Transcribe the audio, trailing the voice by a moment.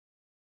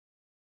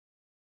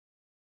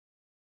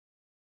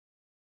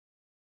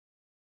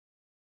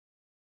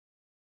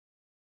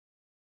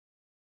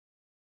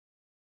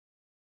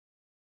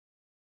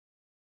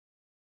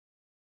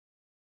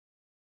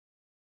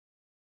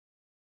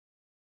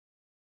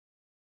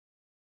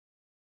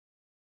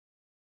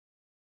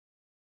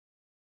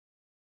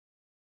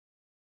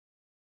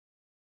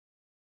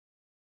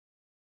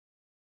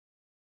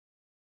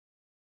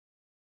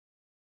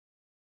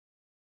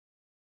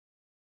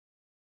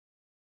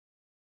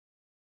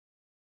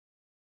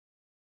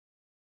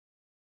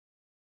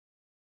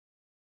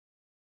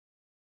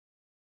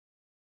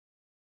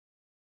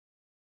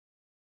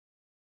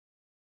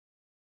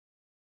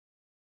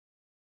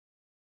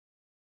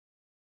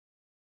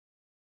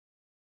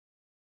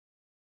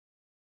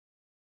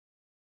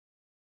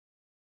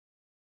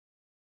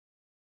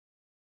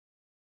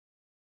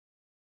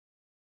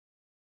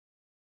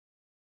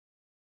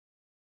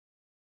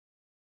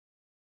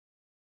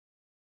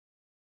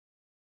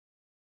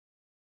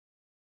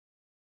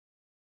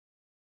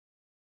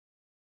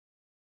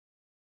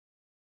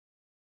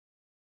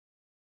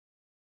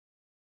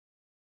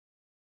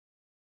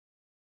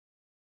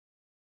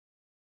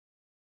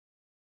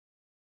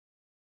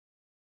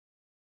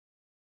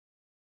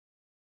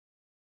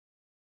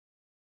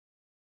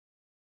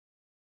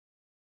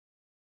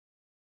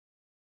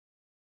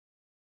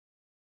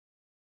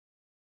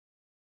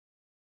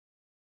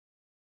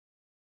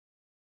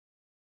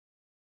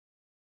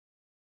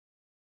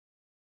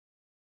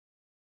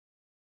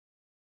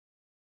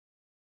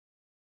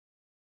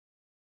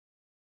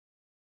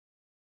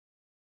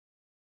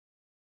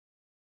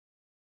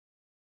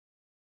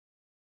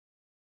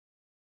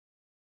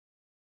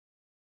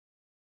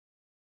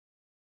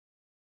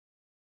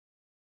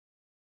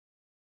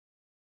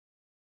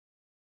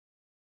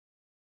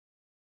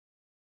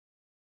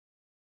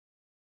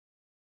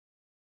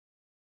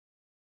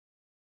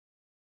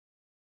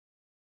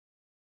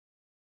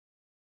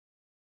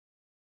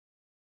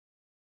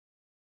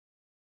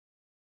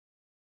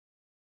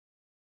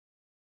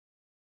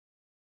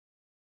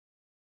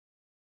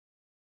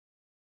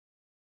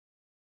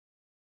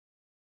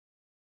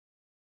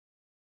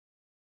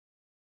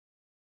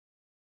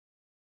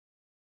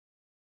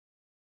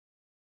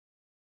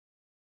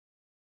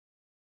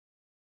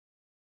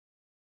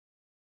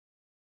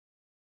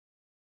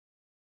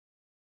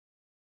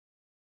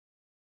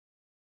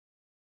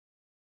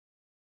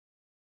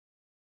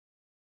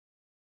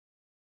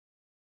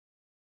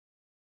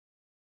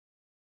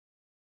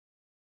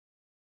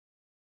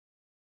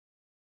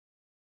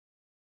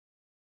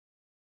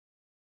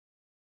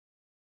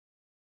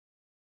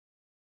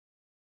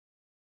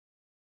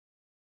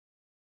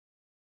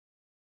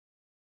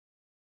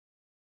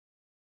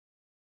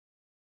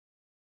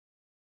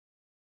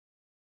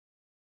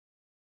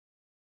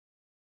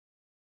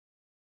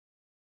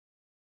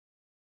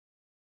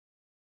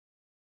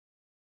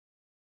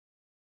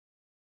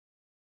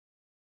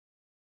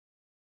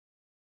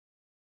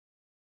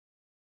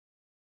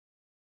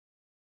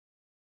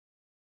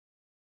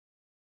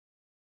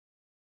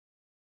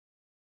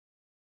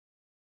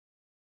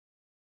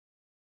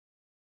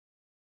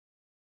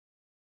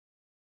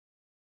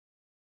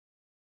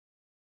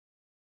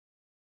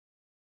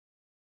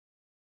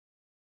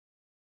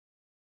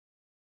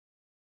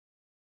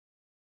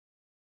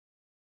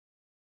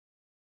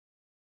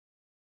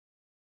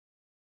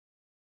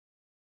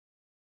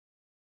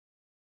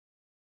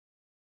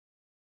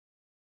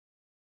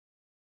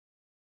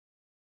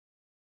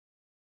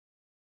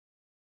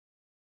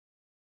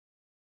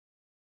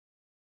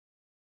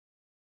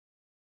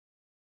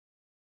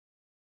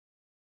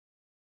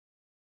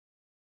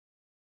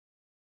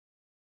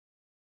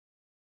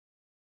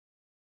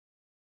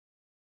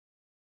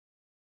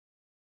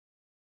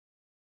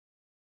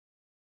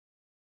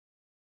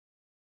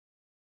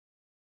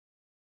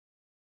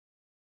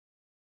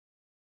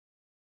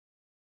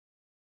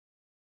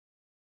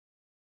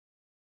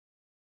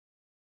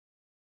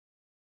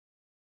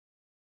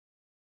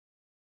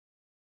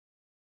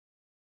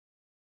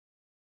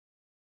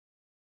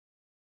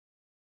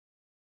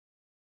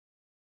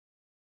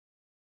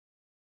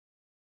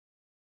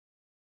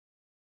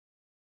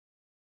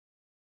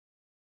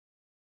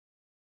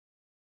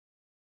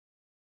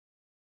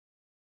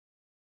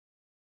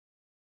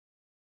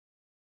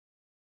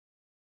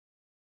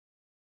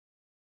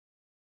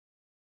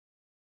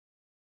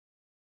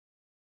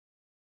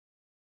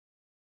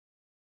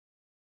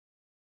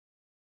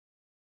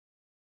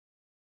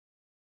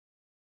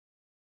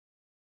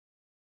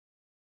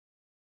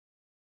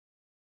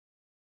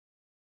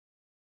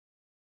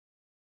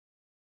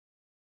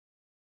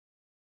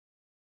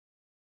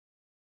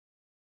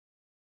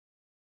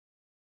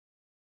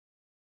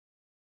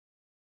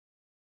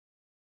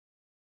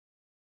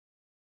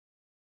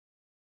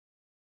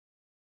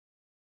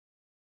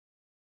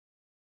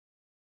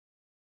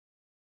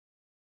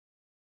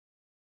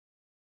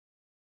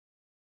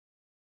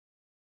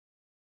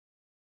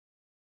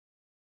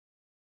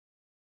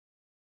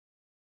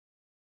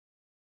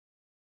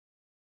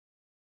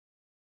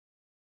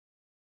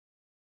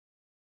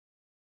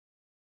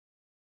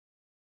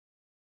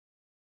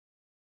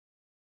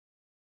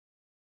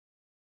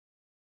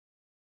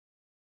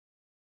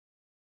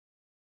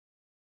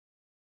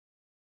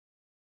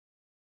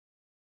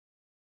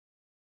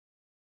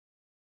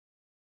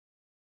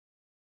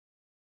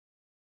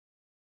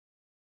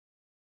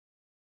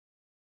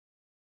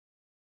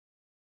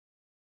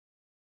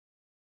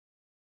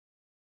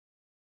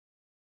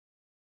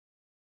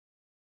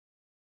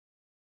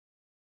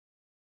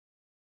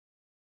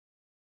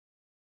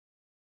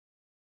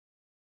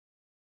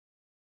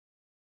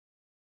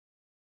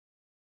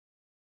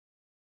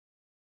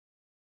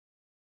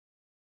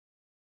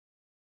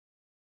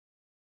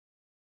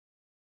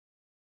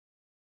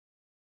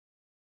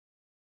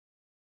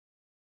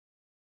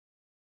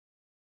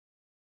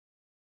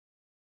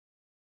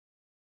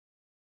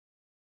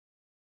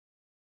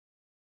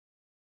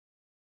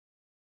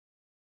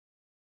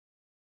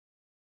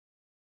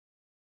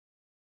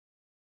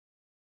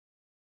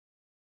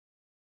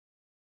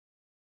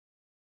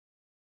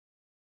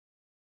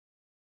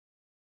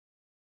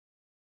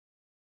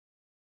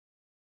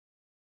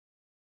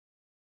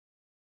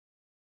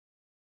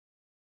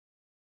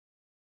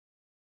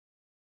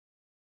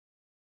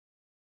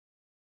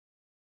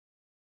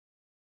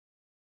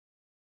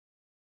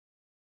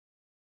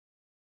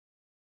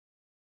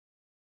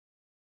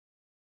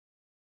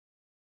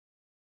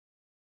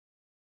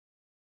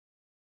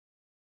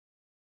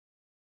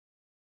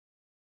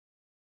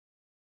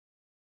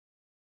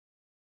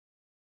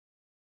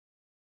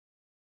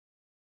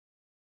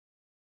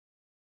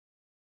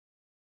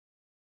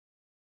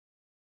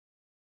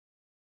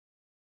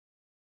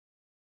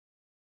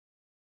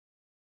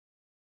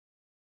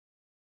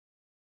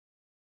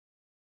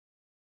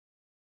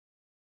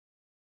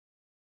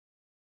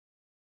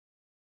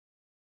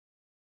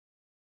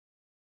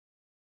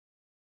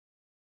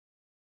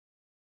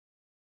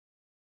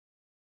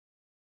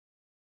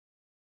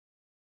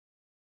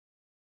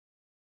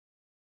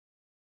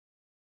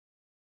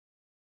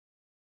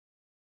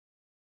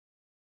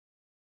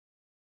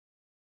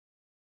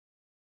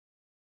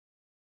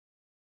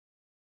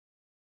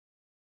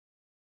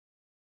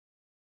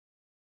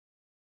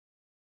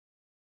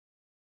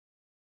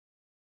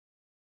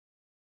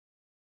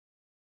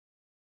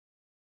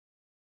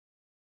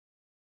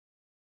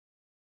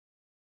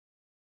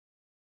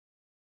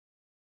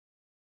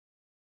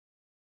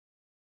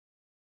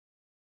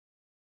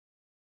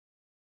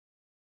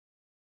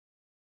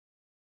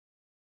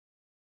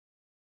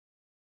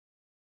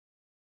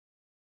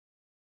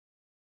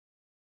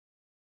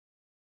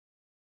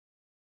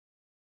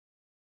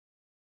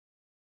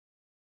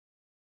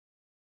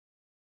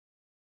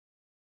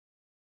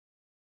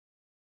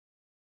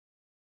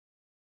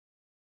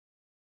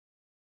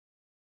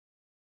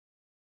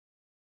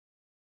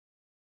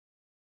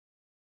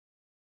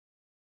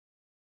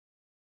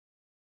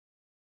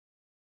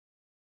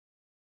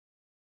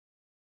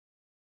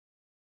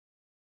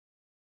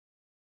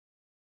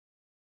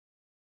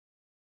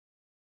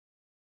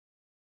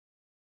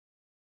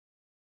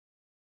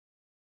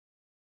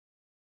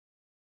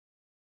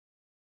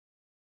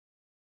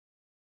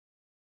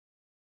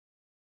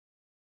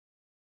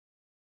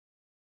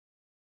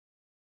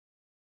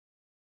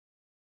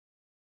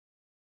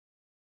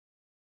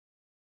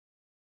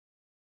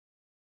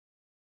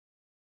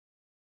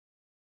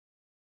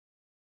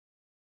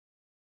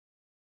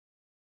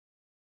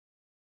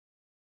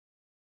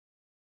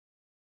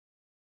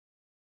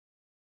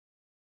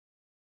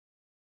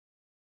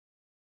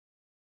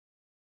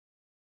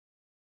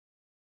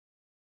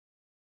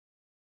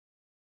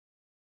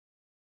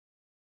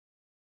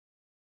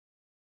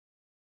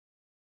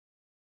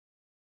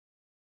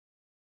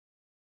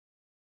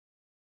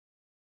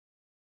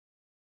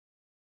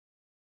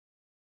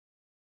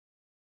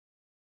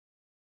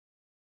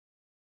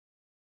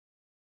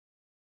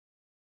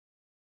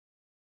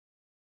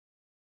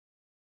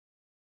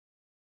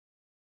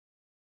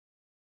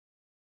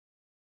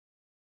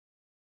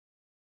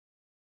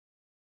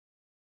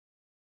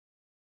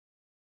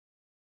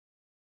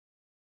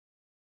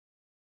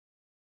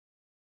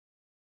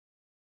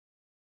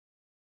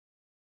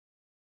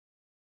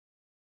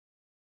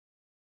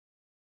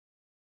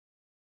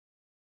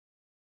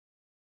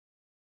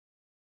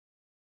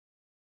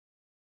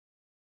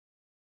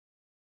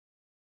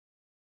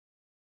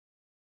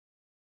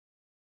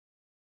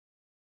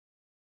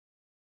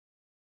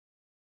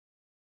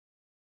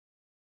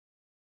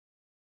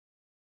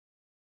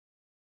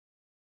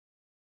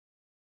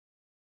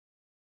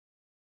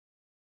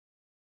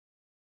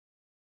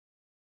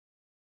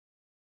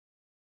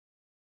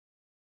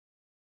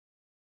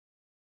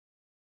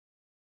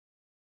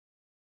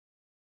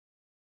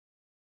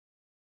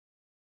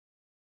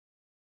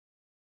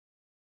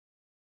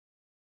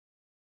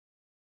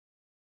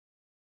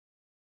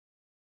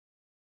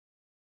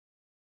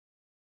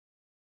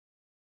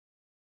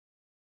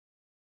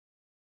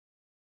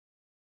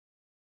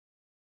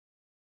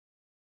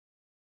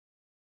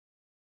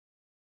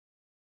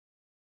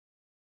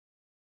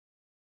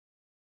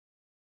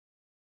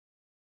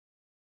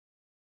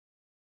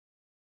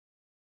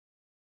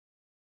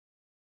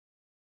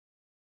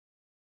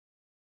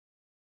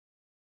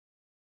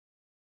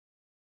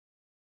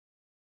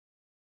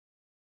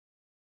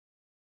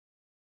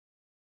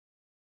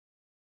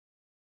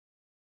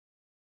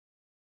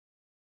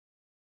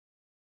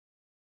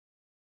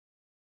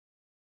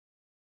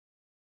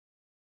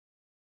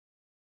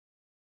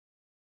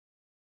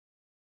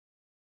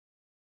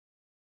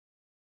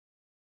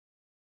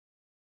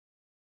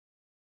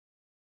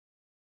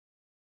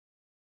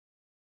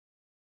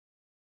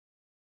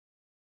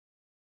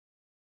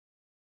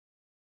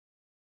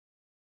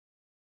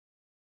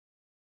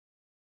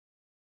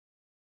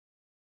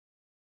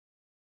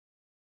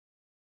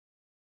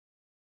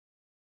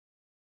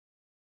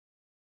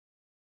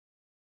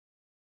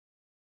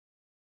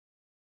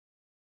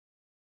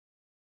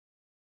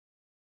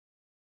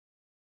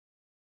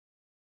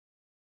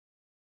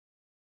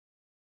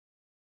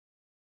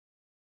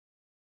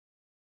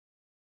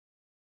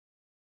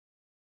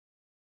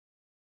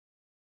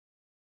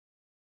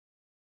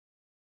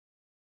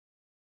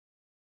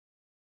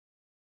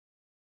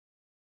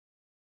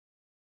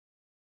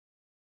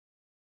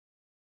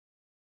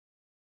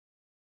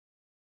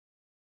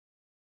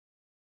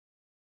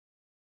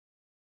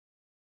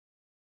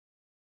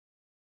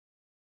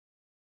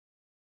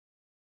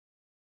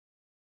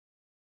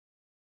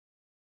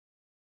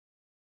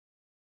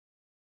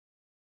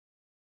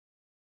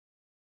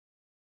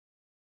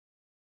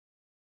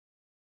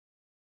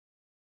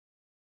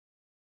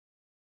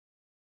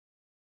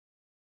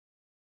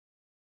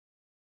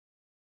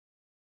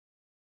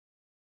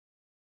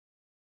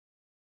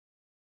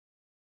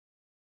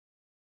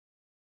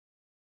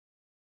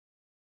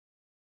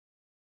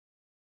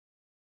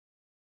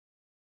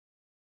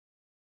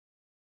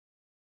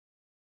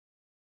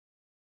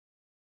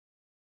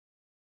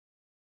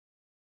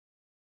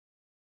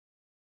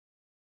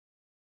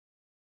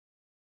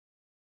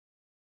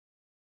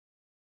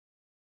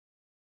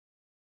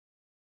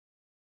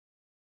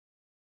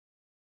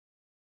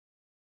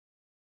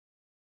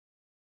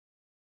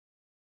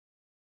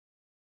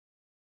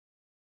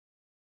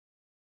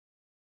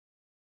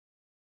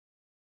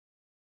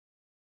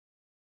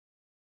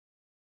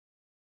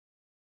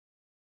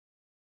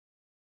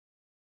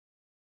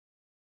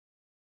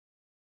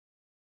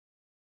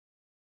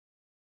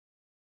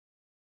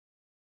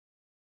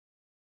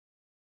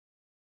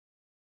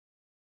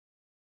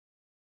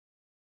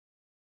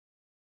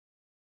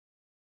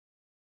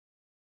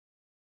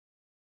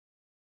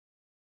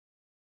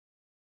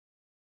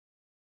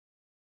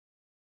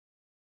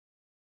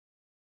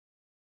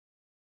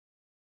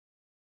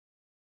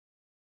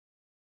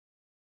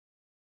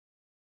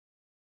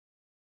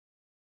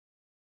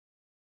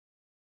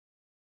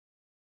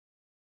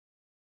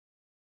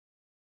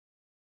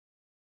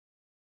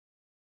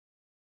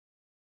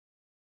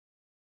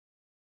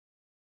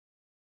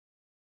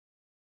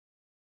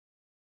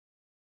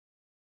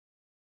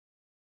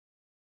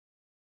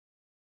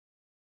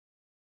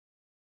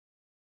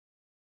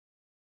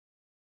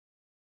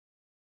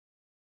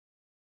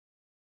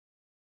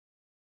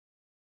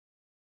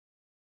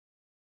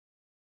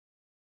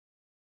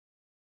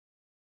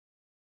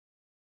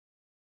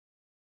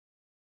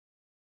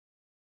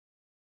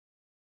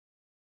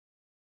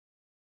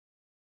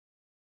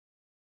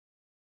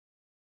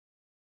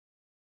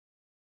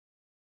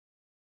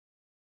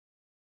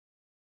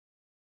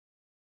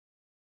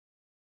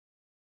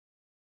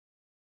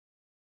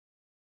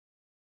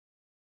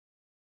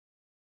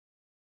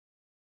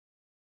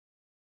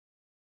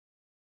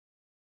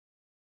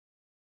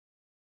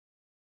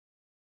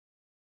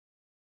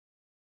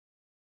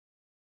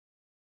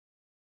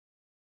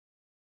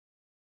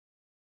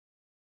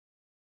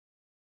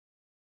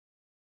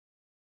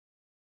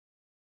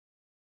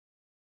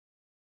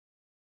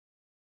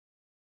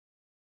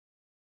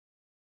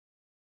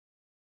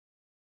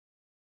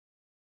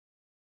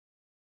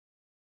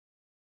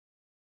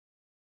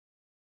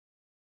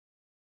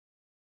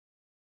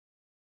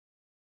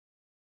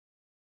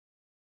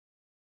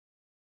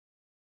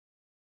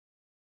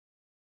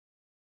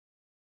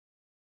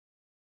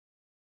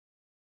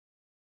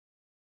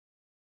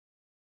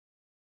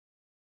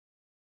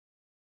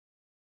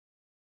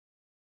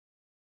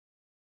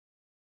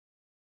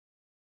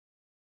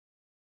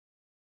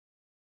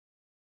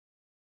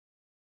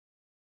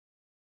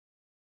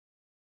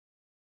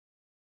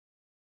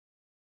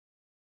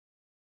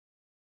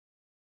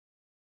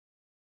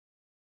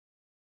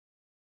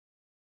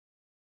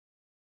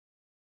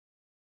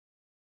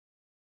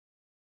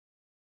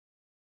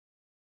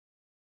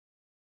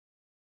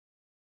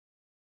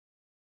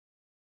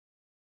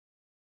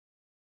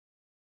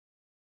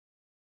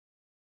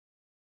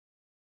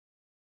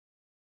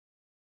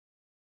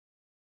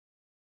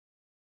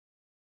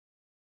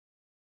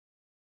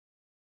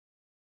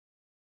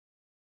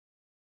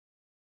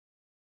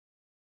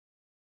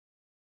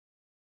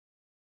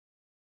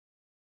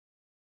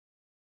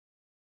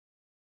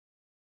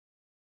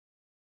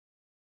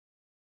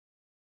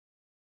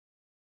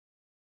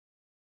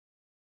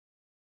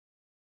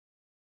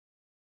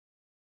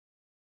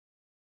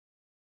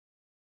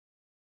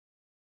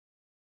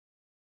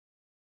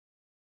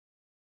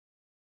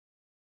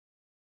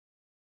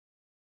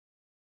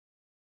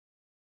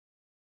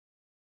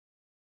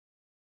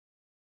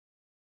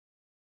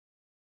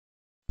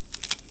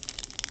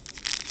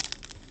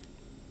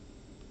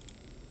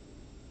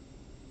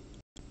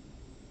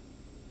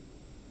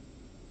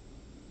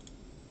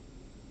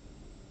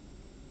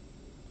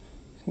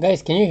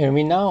Guys, can you hear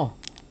me now?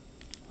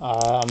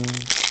 I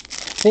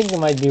think it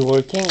might be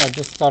working. I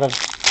just thought of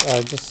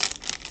just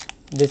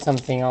did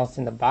something else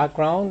in the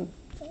background.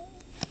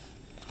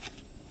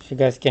 If you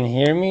guys can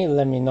hear me,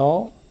 let me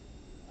know.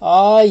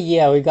 Oh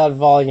yeah, we got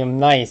volume.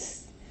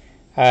 Nice.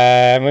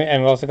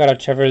 And we also got a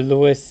Trevor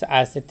Lewis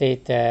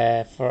acetate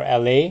for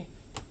LA.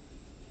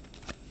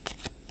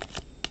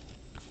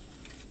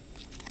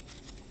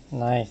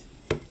 Nice.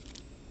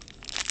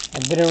 I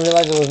didn't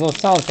realize there was no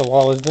sound, so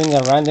while I was doing the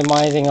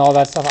randomizing, all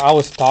that stuff, I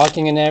was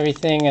talking and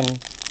everything, and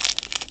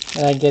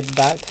then I get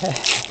back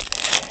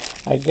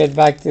I get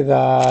back to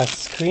the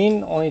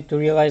screen only to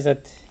realize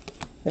that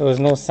there was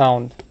no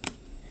sound.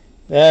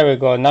 There we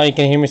go. Now you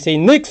can hear me say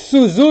Nick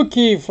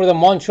Suzuki for the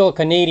Montreal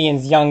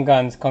Canadiens Young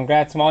Guns.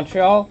 Congrats,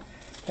 Montreal.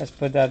 Let's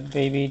put that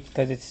baby,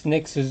 because it's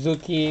Nick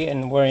Suzuki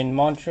and we're in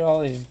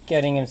Montreal. He's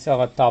getting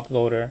himself a top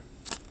loader.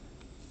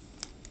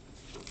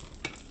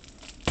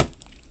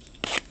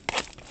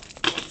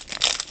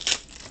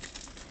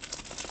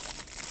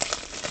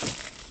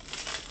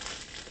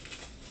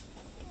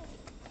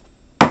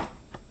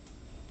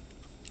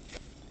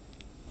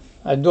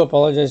 I do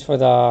apologize for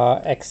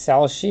the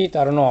Excel sheet.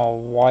 I don't know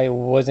why it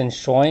wasn't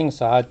showing,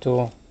 so I had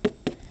to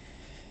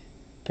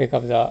pick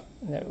up the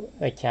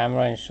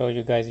camera and show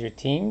you guys your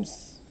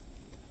teams.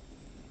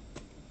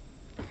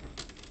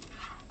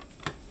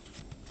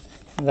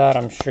 That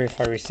I'm sure if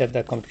I reset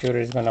the computer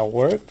is gonna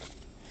work,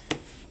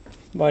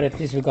 but at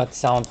least we got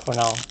sound for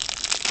now.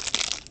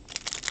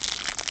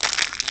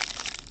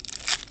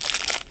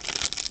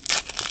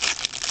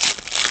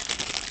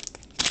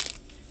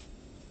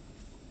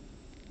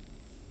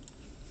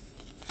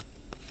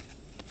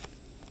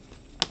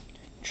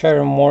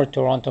 Trevor Moore,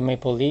 Toronto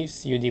Maple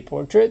Leafs, UD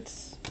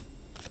Portraits.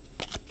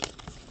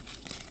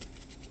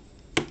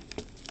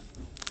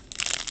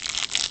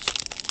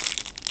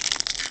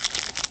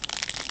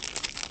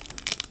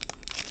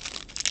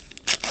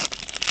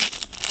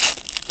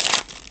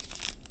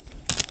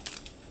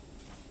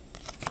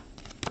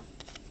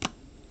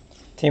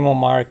 Timo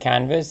Meier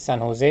Canvas, San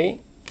Jose.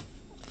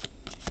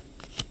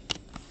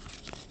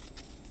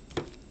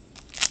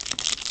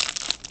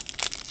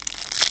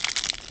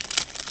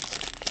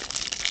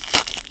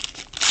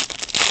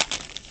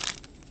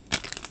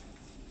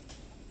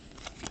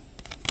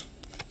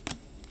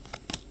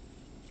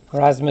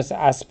 Rasmus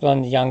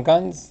Asplund Young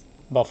Guns,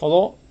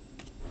 Buffalo.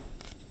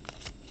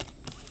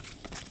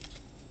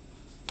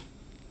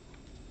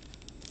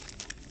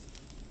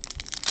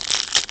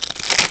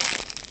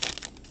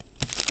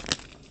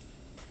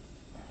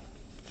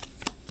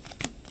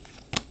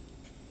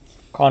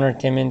 Connor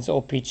Timmins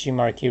O-Pee-Chee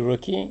Marquee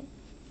Rookie,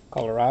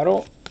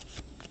 Colorado.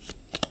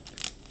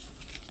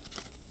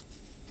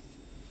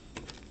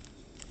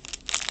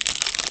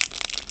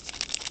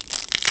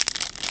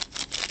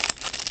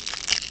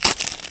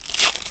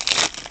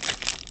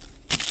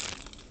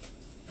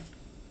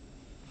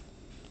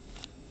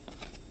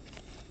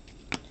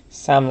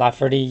 Sam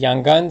Lafferty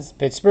Young Guns,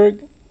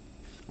 Pittsburgh.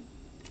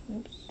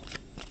 Oops.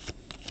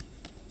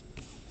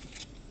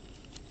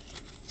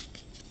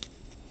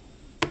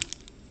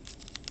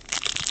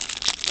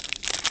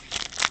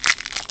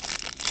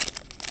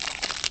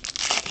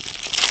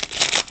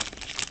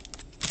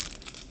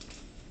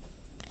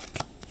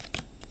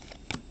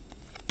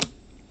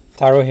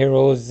 Taro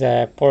Heroes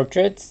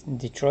Portraits,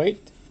 Detroit.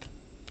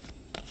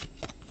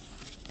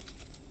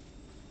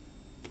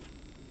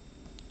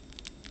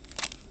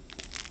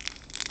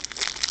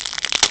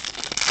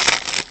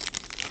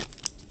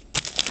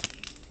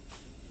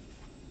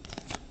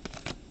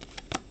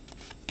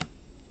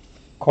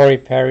 Corey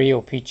Perry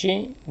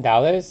O-Pee-Chee,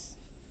 Dallas.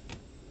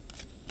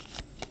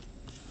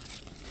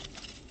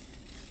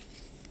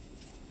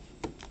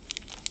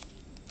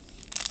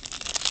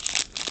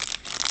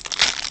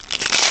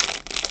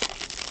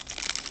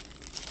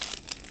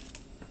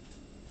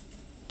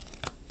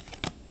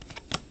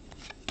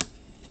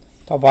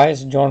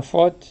 Tobias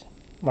Johnfoot,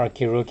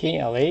 Marquee Rookie,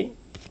 LA.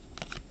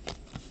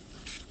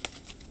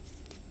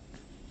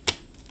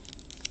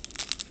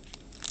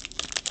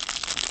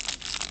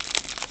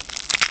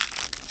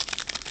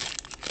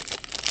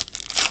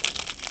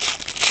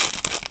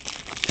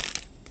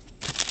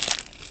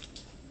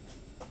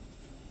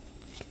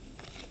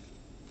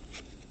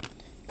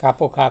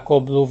 Capo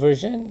Caco Blue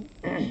version,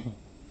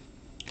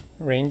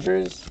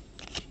 Rangers.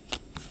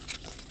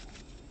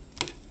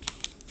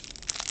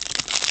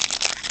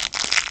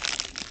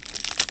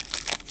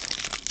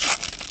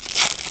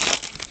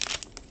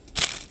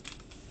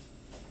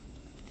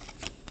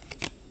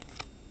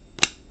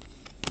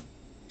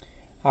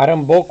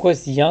 Adam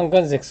Boquist Young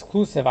Guns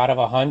exclusive out of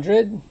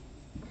 100.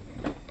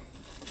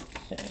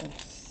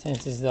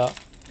 Since it's the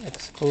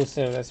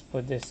exclusive, let's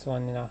put this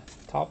one in a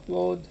top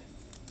load.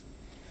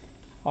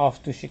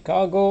 Off to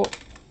Chicago.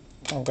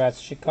 Congrats,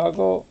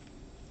 Chicago.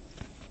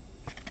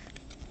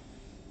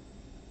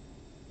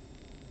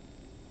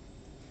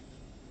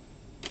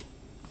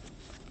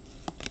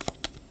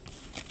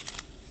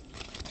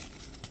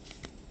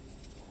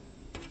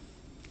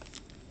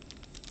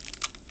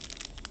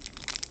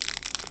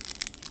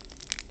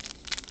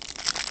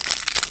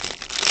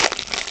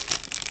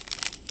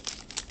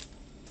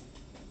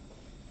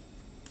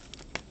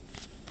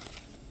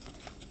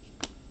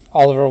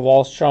 Oliver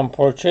Wahlstrom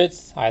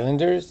Portraits,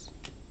 Islanders.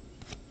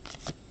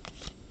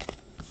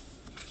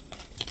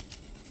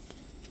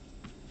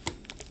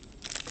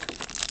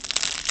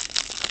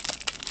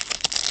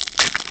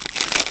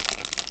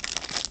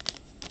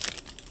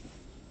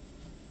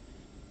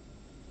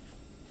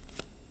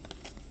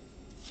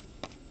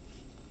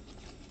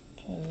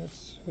 Okay,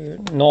 that's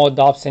weird. Noah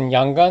Dobson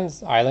Young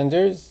Guns,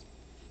 Islanders.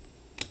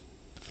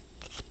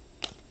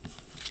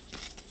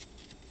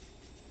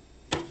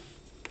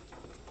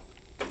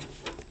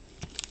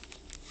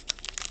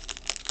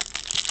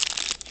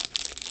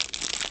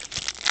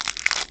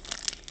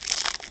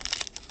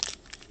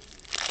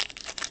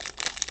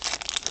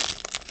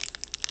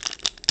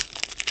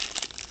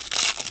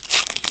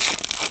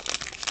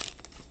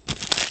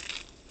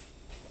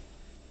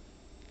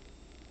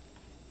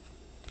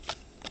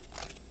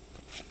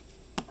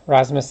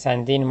 Rasmus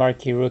Sandin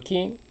Marquee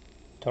Rookie,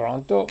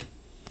 Toronto.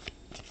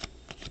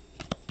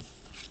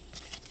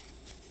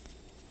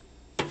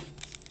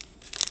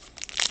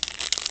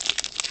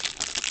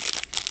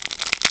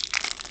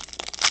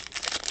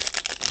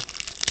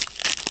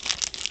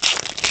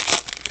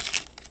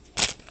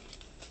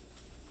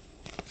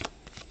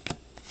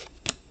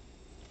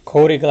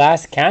 Cody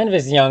Glass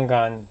Canvas Young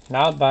Gun,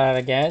 not bad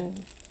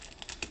again.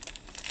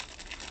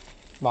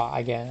 Well,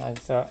 again,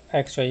 it's an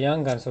extra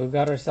Young Gun, so we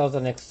got ourselves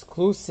an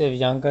exclusive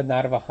Young Gun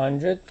out of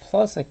 100,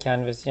 plus a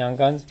Canvas Young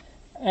Guns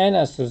and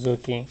a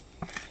Suzuki.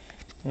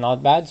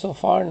 Not bad so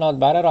far, not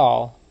bad at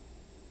all.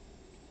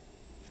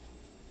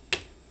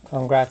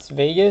 Congrats,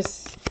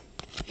 Vegas.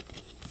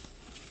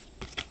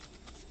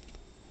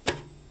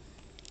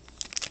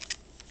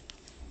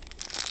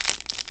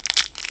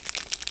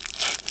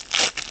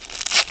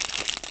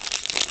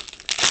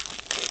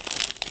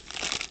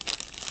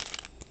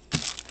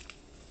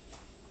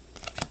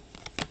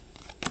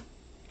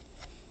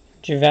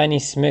 Giovanni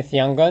Smith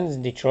Young Guns,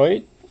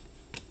 Detroit.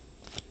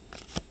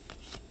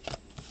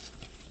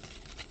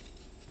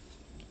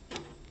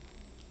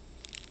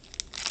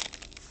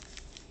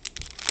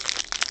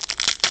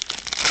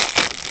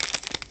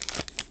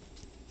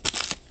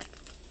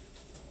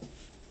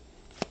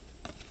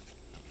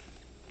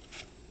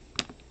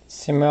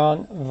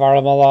 Semyon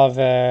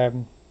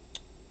Varlamov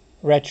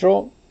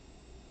Retro,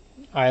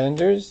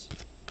 Islanders.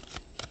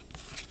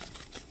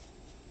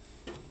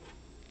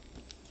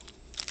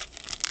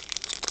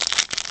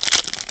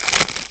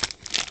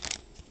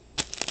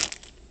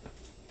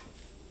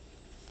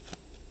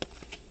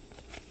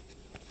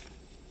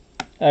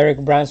 Eric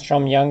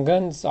Brandstrom Young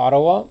Guns,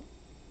 Ottawa.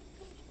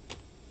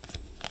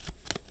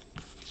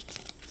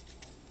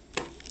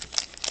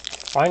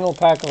 Final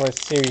pack of our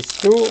Series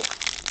 2.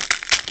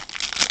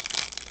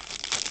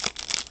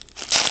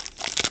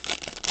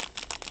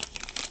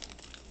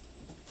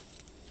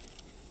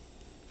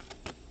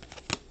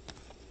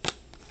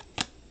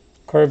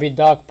 Kirby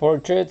Doc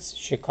Portraits,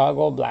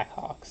 Chicago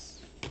Blackhawks.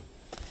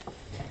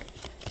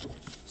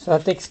 So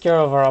that takes care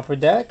of our upper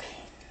deck.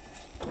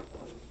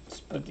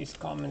 Let's put these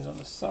comments on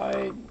the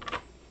side.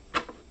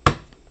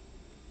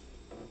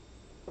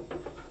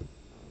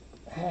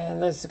 And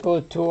let's go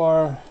to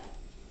our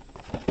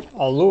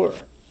Allure.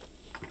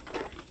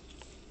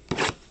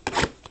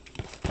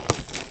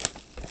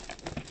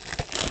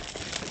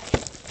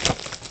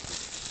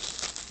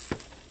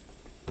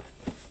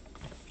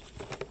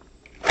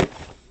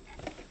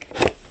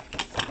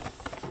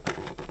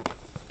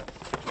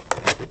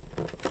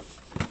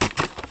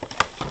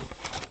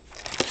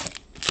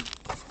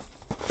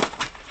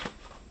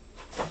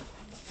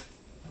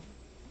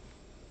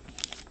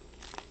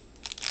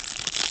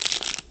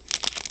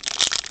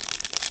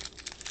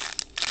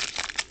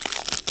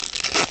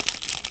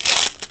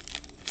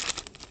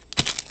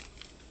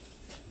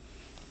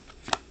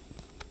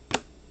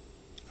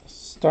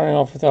 Starting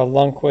off with a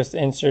Lundqvist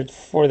insert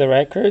for the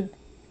record,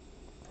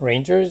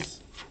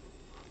 Rangers,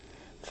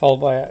 followed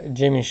by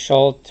Jimmy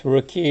Schultz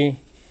rookie,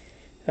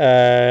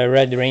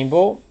 Red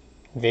Rainbow,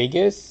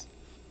 Vegas,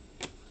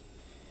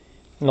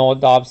 Noah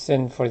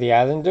Dobson for the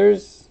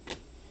Islanders,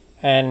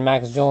 and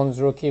Max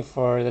Jones rookie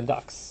for the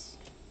Ducks.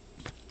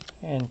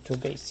 And 2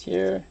 base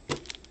here.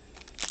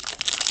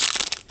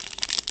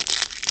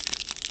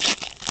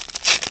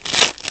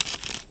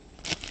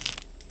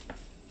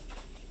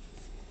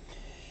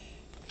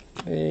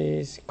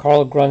 Is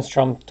Carl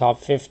Grundstrom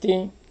top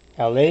 50,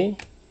 LA.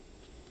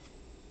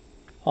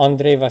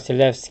 Andrei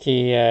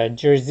Vasilevsky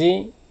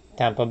jersey,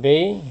 Tampa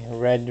Bay,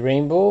 red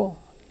rainbow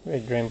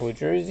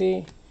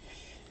jersey.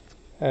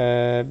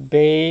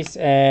 Base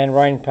and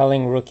Ryan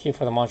Pelling rookie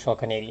for the Montreal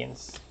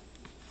Canadiens.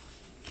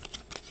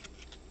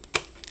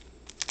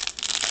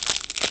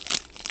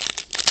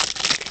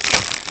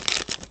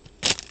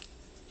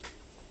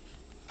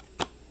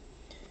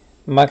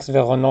 Max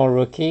Veronneau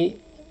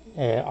rookie,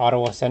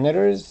 Ottawa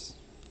Senators.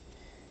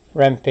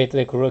 Rem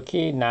Pitlick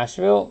rookie,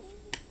 Nashville.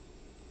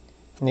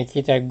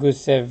 Nikita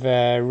Gusev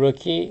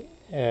rookie,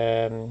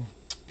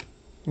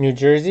 New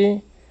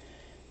Jersey.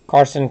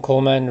 Carson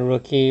Coleman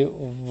rookie,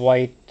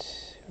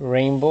 white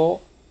rainbow,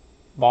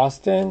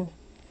 Boston.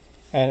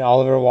 And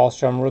Oliver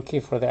Wahlstrom rookie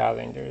for the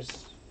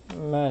Islanders.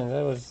 Man,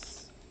 that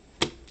was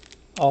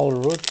all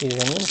rookies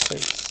and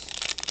inserts.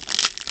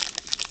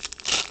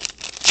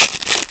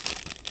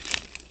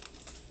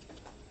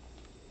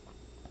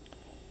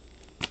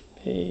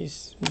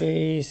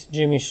 Base,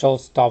 Jimmy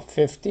Schultz top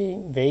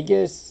 50,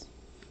 Vegas.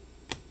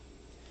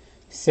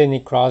 Sidney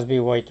Crosby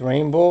White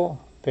Rainbow,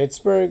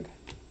 Pittsburgh.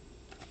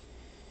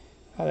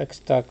 Alex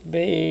Tuck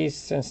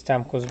base and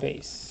Stamkos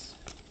base.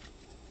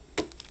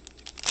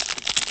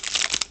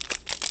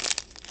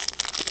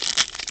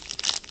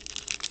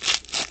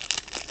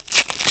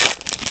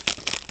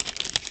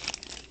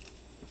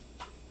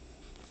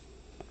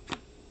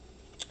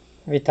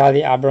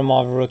 Vitaly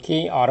Abramov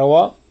rookie,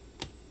 Ottawa.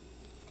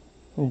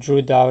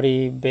 Drew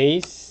Doughty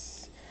base.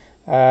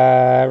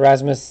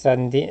 Rasmus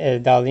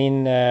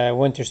Dahlin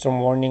Winter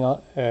Storm Warning,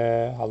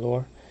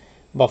 Allure,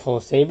 Buffalo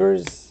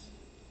Sabres.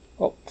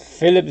 Oh,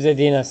 Philip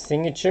Zadina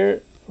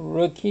signature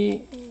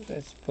rookie.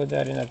 Let's put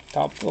that in a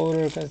top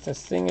loader because the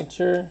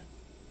signature.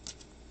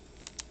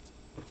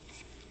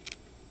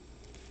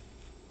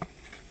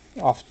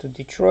 Off to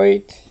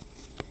Detroit.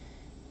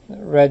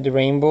 Red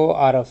Rainbow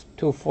out of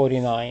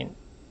 249.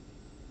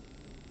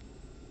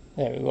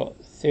 There we go.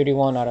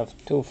 31 out of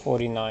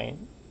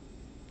 249.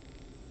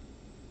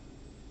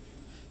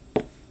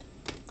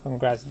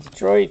 Congrats,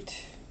 Detroit.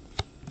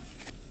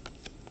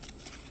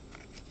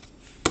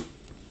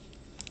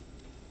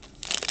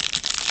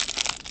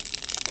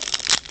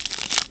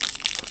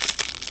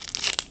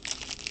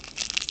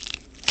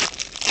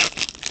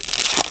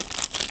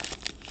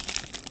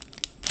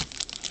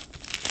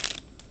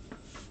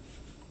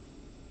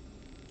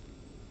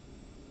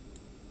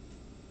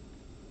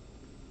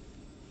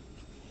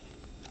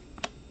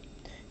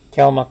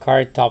 Kel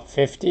McCarr top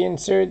 50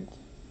 insert,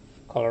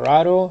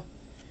 Colorado.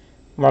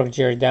 Mark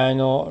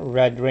Giordano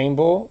Red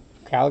Rainbow,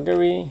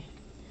 Calgary.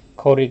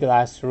 Cody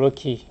Glass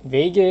rookie,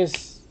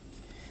 Vegas.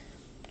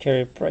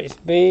 Carey Price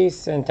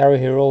base and Taro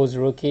Heroes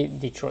rookie,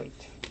 Detroit.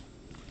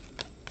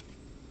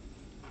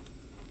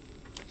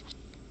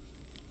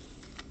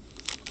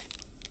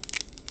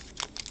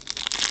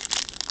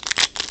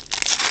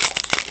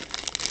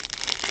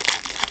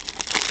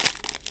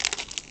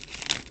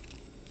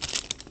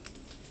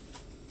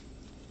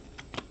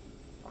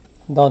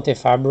 Dante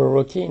Fabro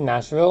rookie,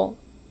 Nashville.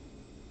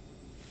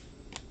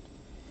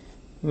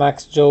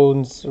 Max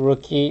Jones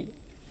rookie,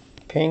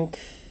 pink.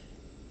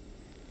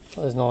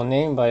 There's no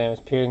name, but it was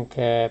pink,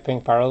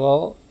 pink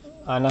parallel,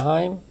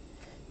 Anaheim.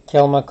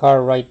 Kel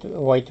McCarr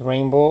white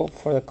rainbow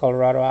for the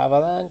Colorado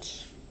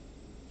Avalanche.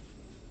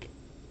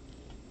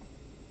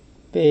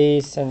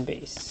 Base and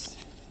base.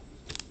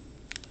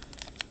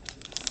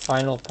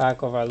 Final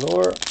pack of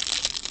Allure.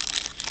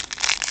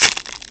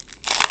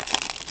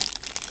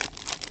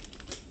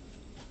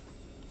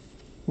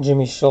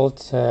 Jimmy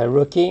Schultz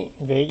rookie,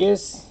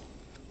 Vegas.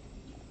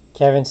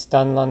 Kevin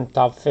Stanlon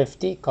top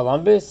 50,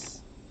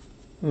 Columbus.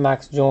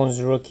 Max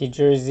Jones rookie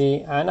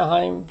jersey,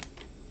 Anaheim.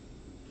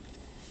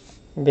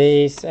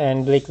 Base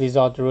and Blake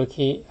Lizotte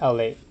rookie,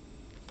 LA.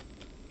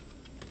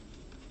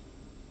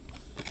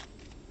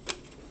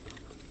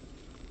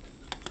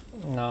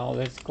 Now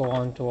let's go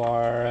on to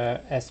our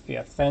SP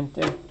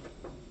Authentic.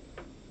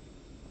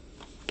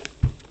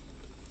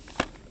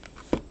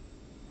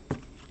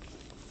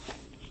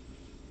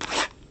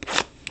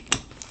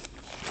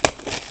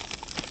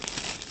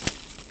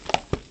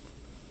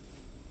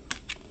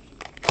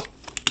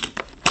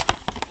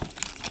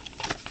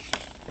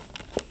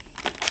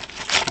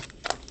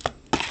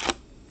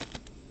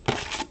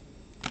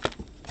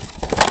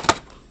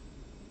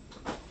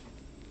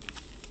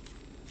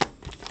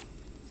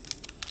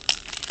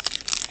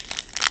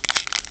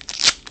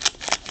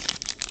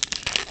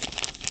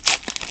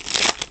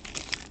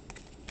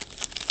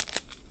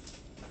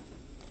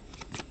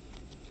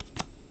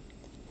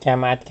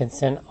 Cam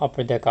Atkinson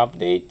Upper Deck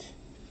update.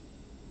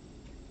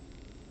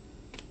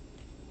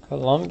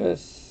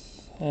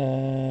 Columbus.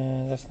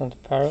 That's not a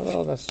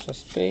parallel, that's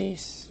just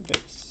base.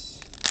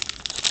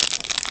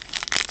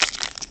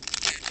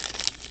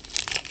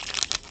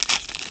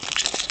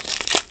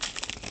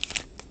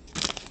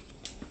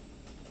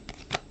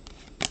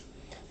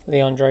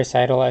 Leon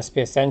Draisaitl SP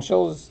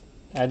Essentials,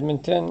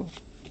 Edmonton.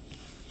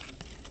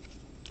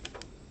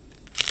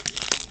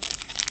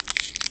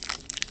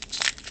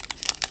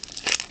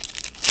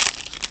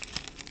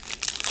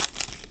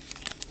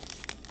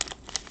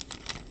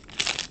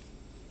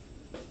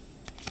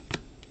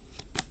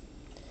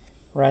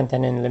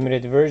 Rantanen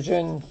limited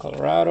version,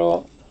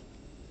 Colorado.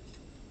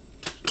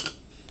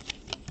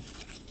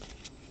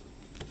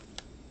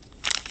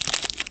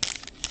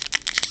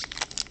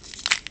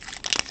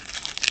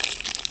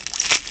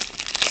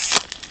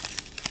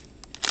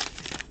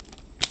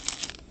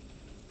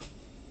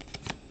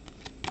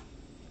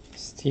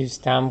 Steve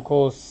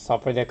Stamkos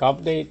Upper Deck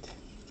update,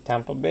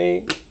 Tampa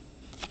Bay.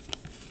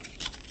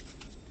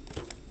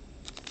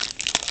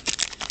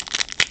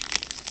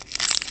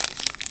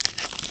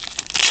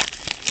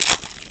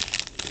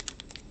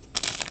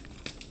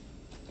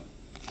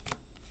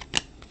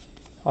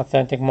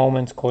 Authentic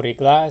Moments Cody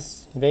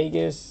Glass,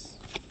 Vegas.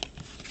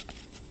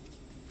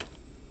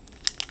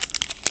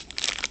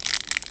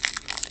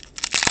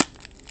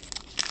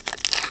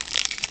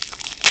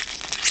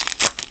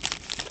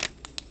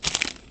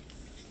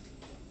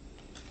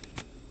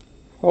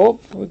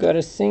 Oh, we got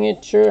a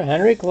signature.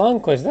 Henrik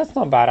Lundqvist. That's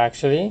not bad,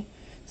 actually.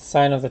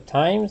 Sign of the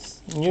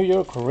Times. New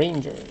York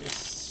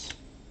Rangers.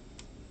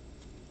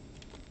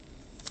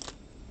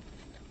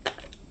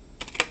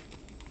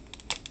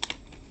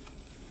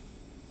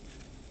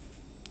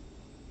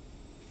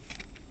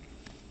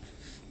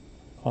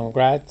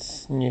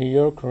 Congrats, New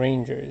York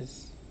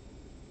Rangers.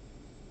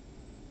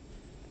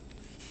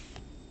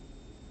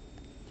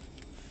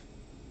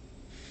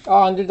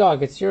 Oh,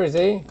 Underdog, it's yours,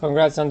 eh?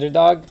 Congrats,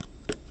 Underdog.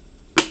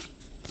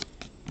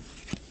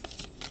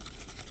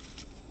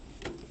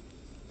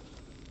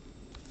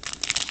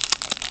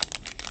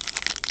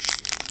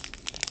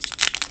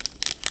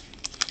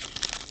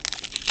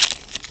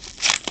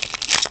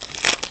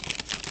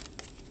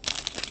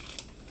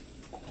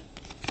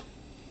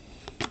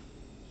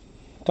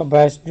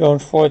 Tobias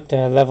Jonesfort,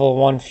 level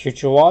 1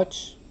 Future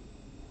Watch.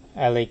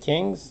 LA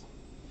Kings.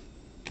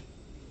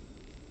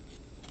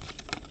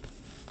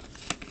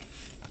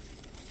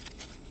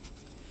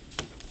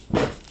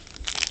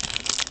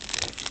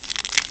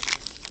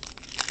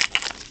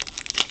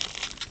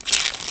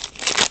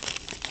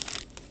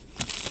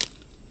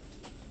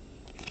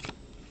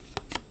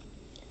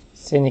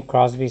 Sidney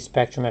Crosby,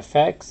 Spectrum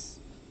FX,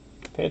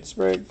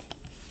 Pittsburgh.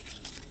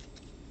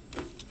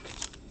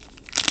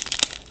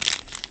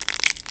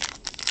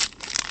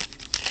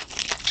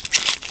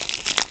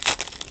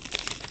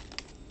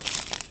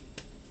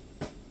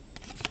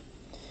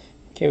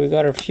 Okay, we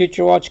got our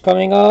Future Watch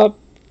coming up,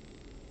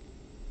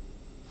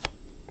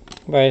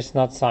 but it's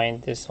not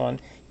signed, this one.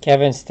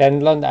 Kevin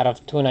Stenlund out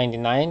of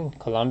 299,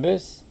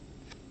 Columbus.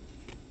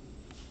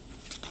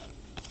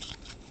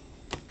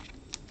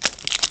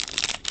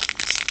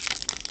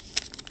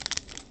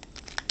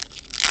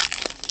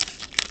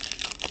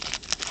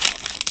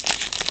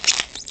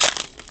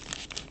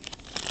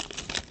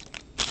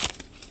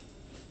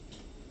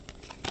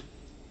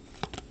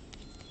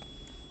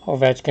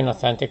 Ovechkin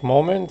Authentic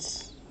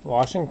Moments,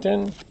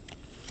 Washington.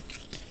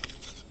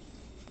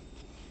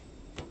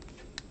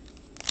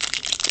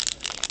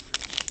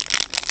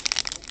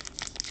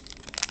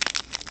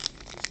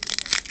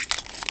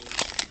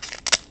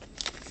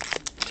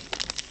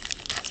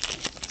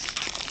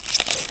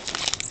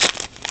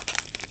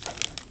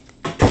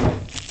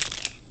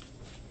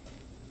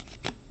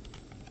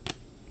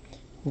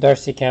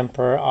 Darcy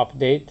Kemper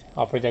update,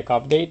 Upper Deck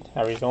update,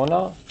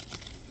 Arizona.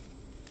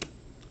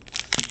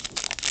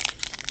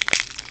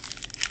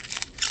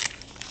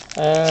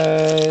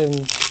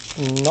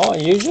 No,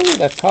 usually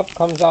the cup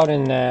comes out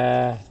in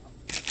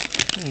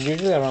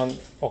usually around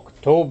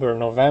October,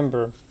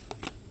 November.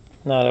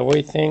 Now the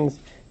way things,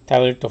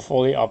 Tyler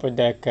Toffoli Upper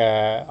Deck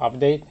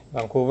update,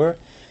 Vancouver.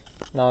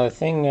 Now the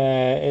thing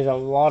is, a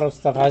lot of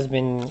stuff has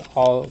been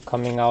all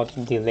coming out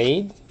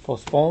delayed,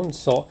 postponed,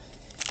 so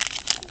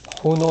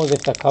who knows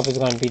if the cup is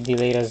going to be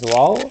delayed as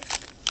well.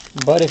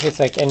 But if it's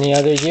like any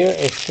other year,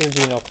 it should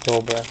be in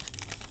October.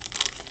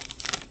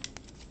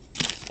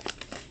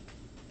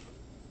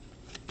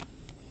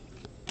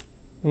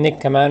 Nick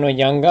Camano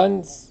Young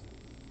Guns,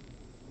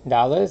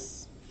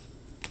 Dallas.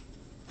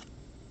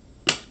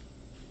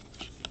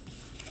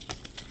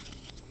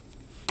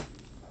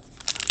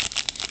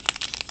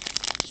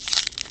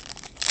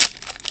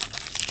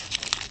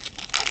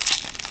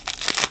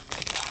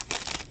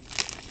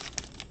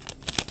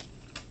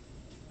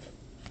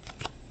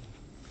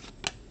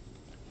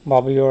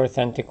 Bobby Orr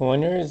Authentic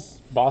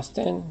Winners,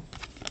 Boston.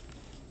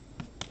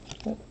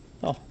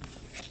 Oh,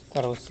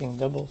 thought I was seeing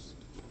doubles.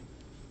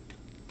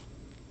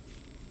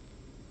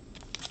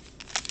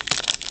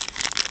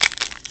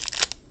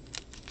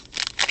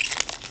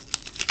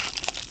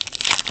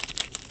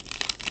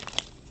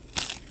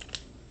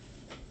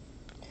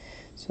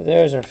 So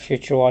there's our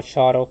Future Watch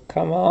auto.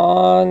 Come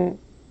on.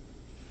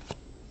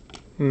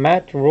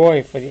 Matt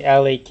Roy for the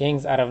LA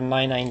Kings out of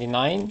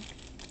 999.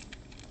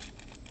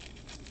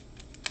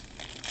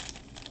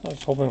 I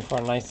was hoping for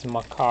a nice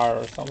Makar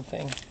or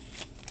something.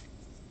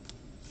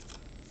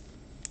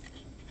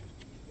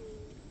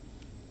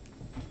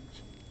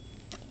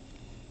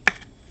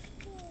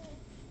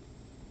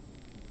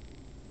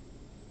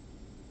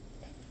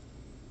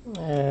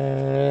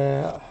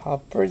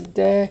 Upper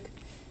Deck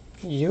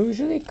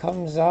usually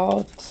comes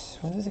out,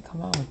 when does it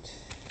come out?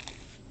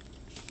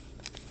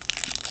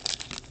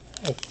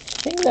 I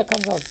think that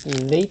comes out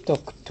late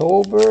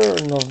October or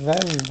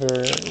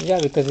November. Yeah,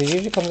 because it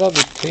usually comes out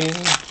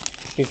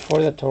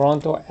before the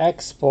Toronto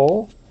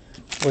Expo,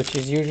 which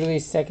is usually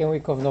second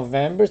week of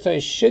November, so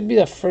it should be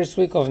the first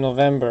week of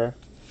November.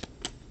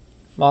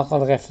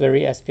 Marc-André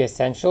Fleury SP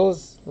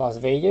Essentials, Las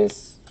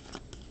Vegas.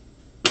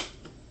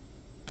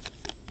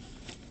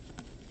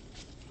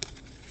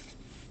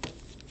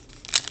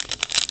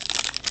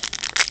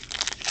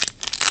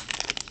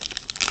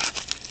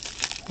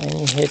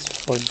 Any hits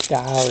for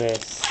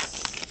Dallas?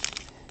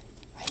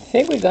 I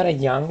think we got a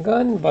Young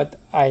Gun, but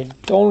I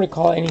don't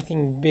recall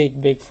anything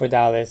big for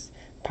Dallas.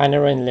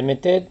 Panarin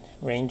Limited,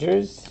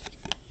 Rangers.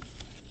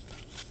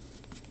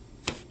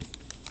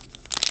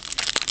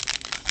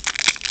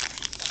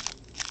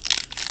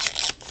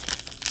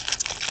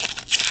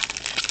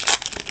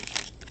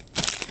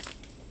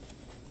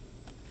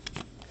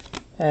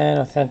 And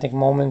Authentic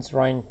Moments,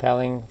 Ryan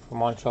Pelling for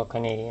Montreal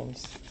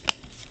Canadiens.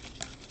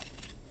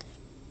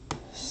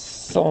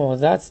 So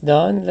that's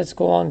done. Let's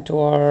go on to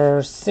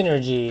our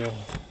Synergy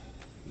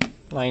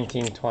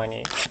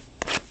 1920.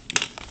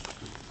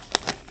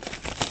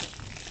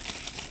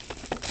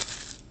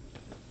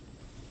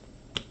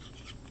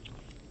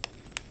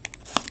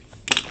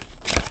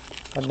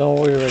 But don't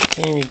worry,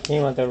 team, you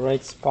came at the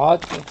right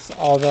spot. It's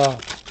all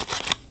the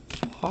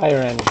higher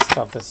end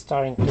stuff that's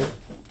starting to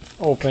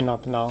open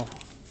up now.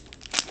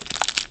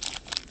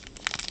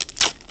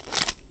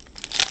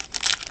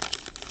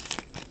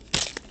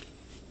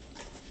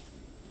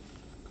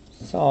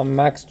 So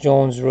Max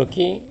Jones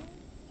rookie,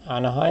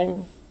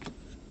 Anaheim.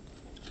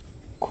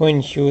 Quinn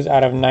Hughes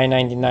out of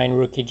 999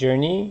 rookie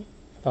jersey,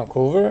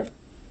 Vancouver.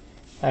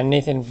 And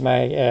Nathan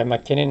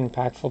McKinnon,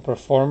 Impactful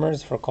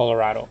Performers for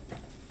Colorado.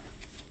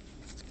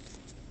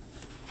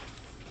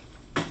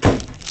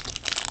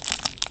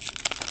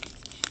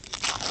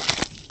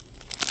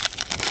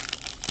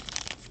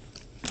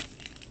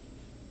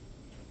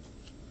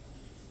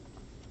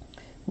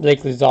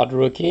 Blake Lizotte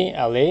rookie,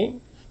 LA.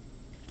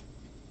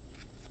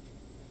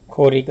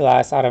 Cody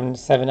Glass out of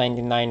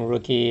 799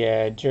 rookie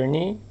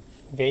jersey,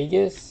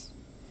 Vegas.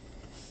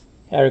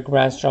 Eric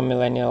Brandstrom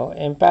Millennial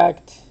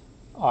Impact,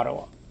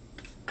 Ottawa.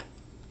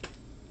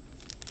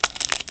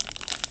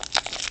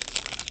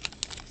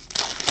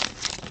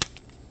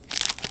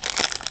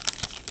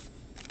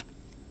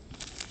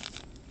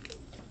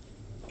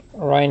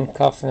 Ryan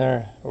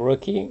Kuffner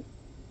rookie,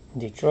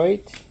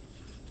 Detroit.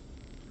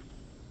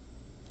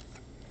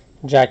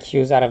 Jack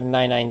Hughes out of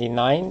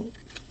 999.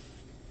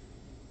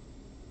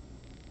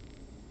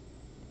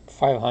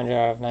 500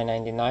 out of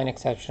 999,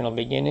 Exceptional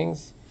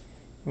Beginnings,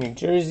 New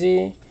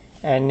Jersey.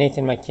 And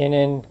Nathan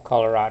McKinnon,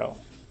 Colorado.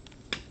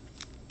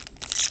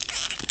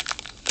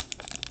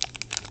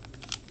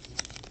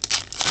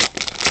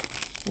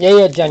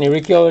 Yeah, Johnny.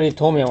 Ricky already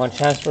told me I want to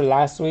transfer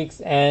last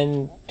week's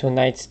and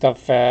tonight's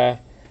stuff.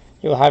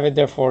 You'll have it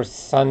there for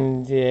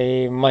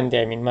Monday.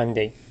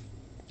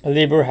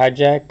 Libor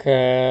Hajek,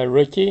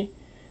 rookie,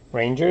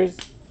 Rangers.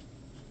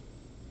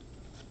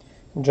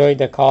 Joey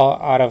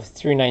DeCall out of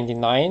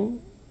 399,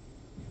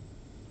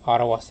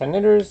 Ottawa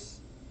Senators.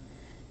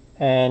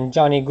 And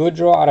Johnny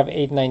Gaudreau out of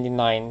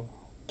 899,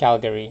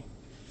 Calgary.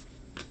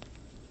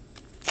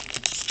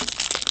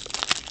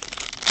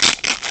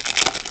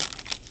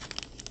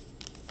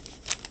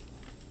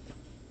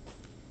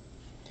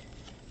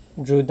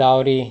 Drew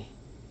Doughty,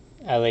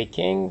 LA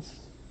Kings.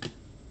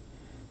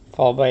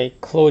 Followed by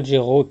Claude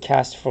Giroux,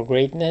 Cast for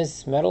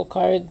Greatness, metal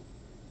card,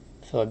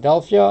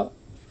 Philadelphia.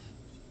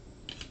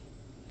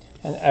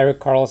 And Erik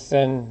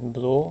Karlsson,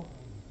 blue,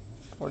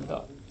 for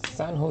the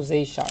San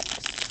Jose Sharks.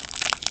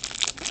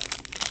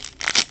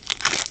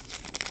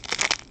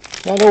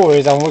 No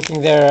worries, I'm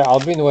working there.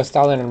 I'll be in West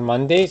Island on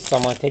Monday, so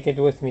I'm going to take it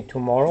with me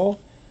tomorrow,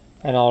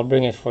 and I'll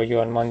bring it for you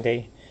on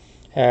Monday.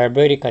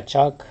 Brady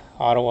Tkachuk,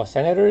 Ottawa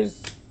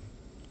Senators.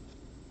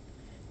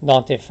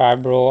 Dante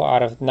Fabro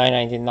out of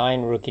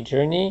 999 rookie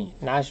jersey,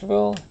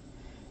 Nashville.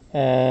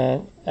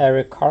 And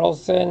Erik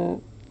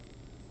Karlsson,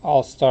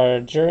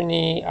 All-Star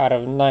jersey out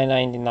of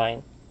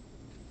 999.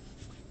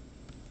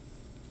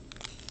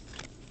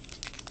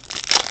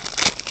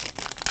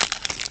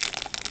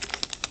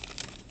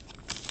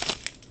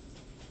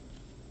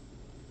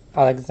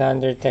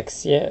 Alexander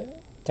Texier,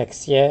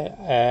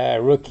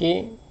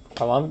 rookie,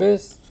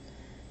 Columbus.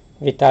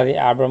 Vitaly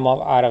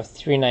Abramov out of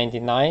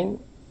 399,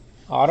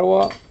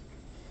 Ottawa.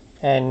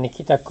 And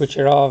Nikita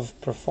Kucherov,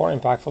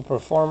 Impactful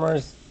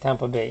Performers,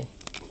 Tampa Bay.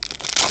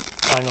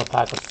 Final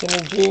pack of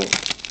Synergy.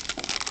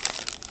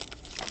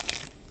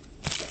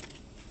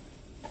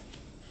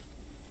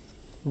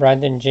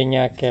 Brandon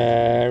Gignac,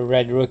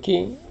 red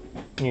rookie,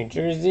 New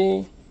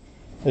Jersey.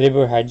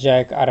 Libor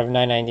Hajek out of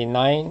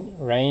 999,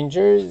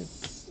 Rangers.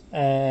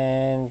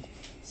 And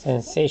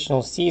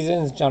Sensational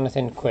Seasons,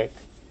 Jonathan Quick,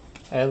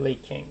 LA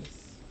Kings.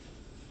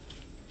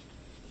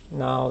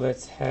 Now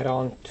let's head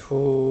on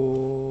to,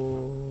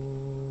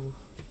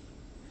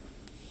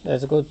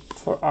 let's go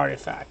for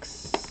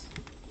artifacts.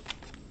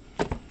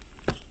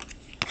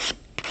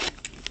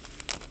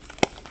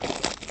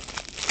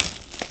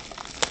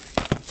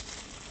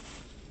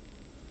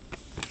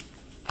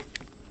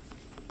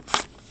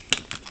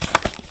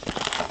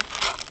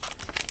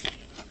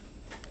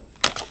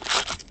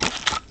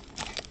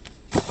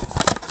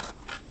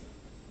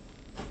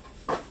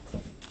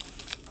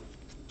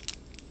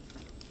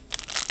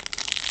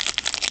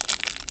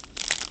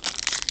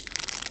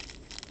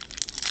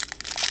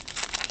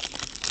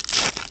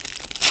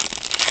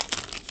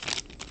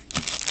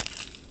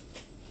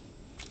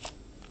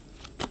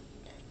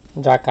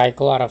 Jack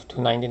Eichel out of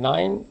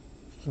 299,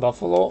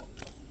 Buffalo.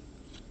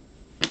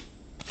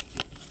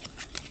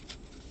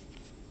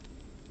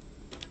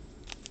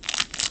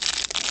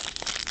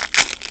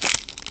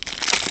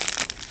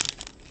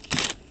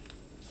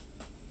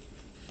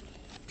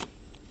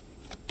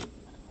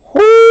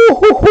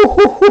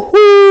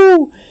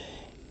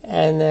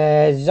 And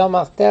Jean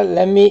Martel,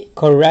 let me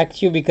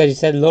correct you because you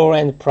said lower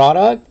end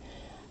product.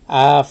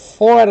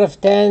 4 out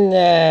of 10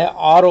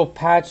 auto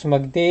patch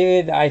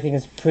McDavid. I think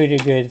it's pretty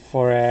good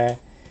for a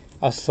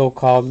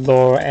so-called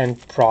lower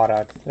end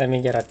product. Let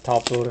me get a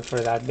top loader for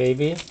that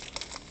baby.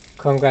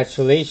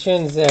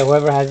 Congratulations,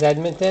 whoever has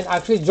Edmonton.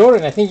 Actually,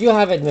 Jordan, I think you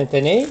have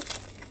Edmonton, eh?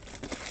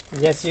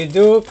 Yes, you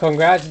do.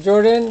 Congrats,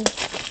 Jordan.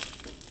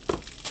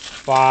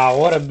 Wow,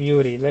 what a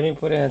beauty. Let me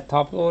put in a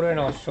top loader and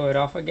I'll show it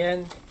off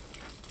again.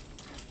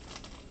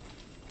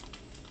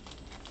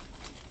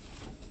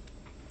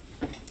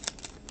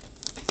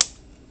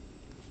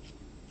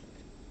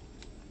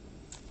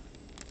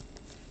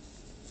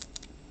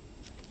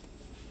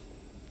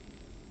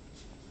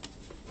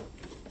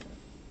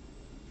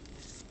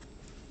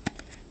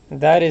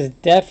 That is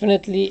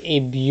definitely a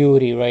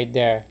beauty right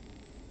there.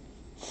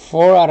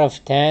 4 out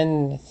of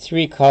 10,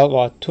 2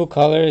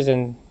 colors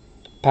and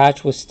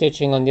patch with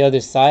stitching on the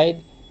other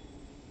side.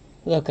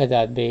 Look at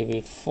that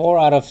baby. 4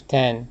 out of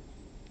 10.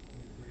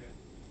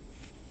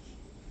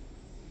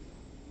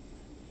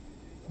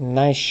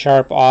 Nice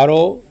sharp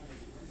auto.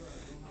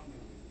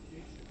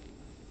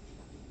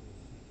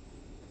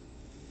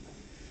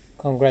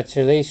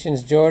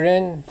 Congratulations,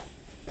 Jordan.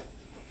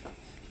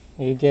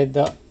 You get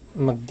the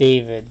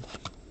McDavid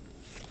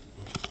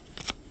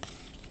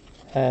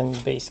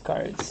and base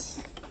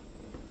cards.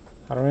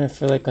 I don't even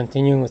feel like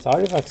continuing with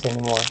artifacts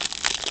anymore.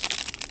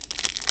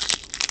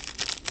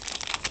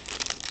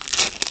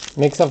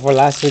 Mix up for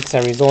last week's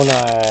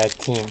Arizona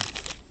team.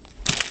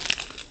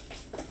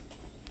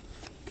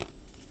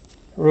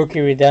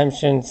 Rookie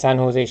Redemption San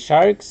Jose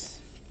Sharks.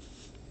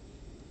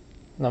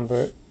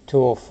 Number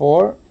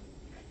 204.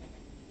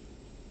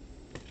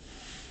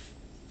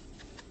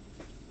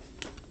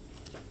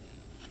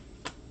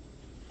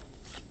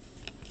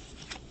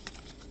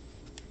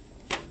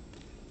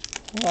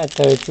 I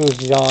tell you the truth,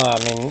 Jean, I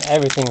mean,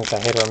 everything's a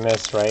hit or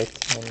miss, right?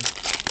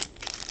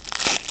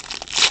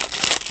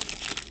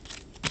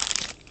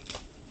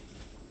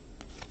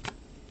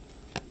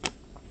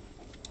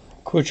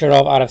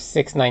 Kucherov out of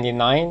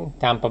 699,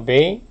 Tampa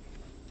Bay.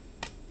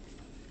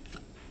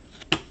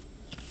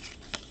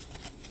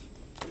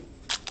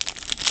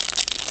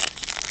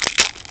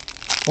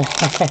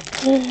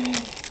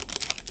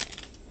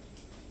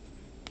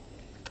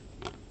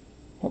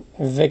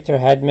 Victor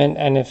Hedman,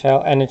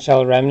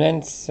 NHL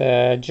Remnants,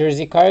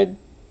 jersey card,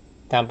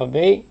 Tampa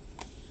Bay.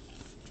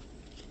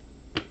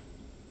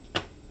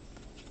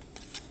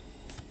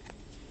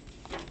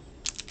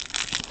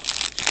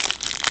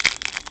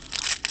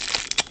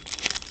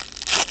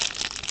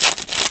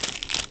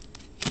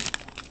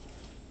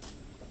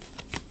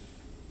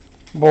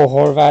 Bo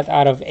Horvat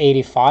out of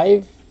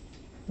 85,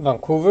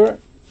 Vancouver.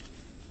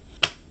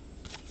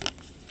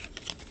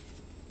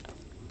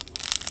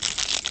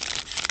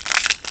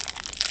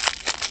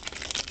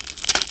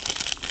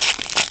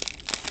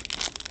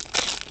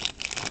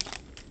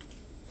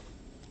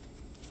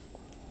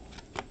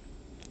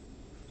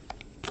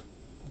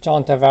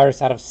 John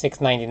Tavares out of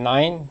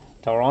 699,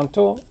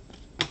 Toronto.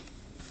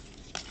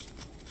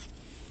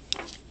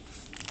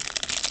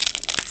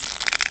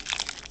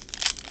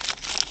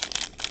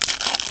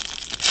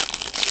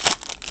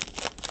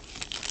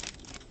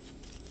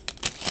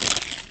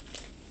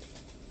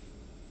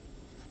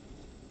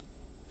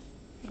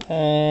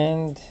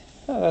 And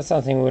that's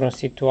something we don't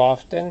see too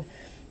often.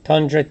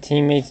 Tundra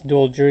Teammates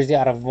dual jersey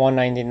out of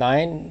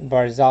 199,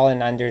 Barzal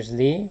and Anders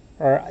Lee,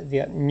 or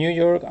the New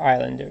York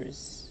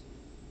Islanders.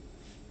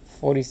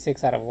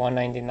 46 out of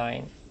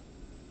 199.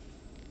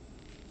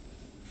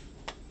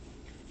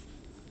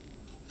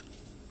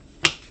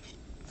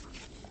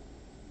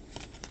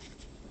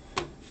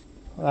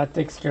 Well, that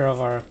takes care of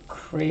our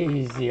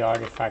crazy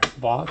artifacts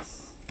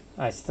box.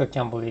 I still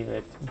can't believe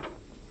it.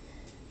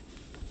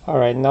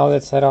 Alright, now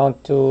let's head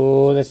on to,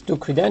 let's do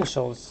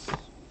credentials.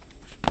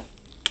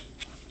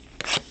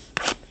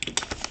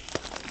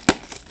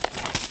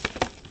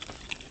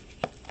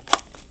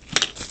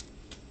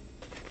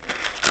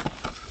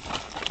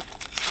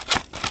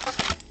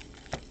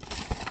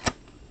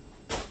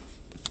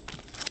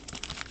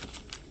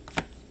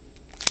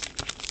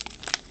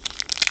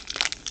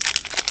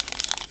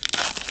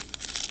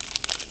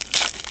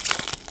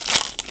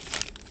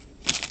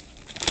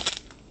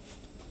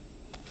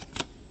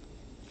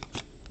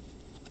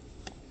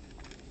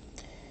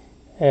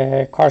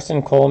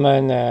 Carson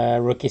Coleman,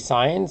 rookie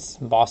science,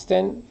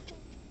 Boston.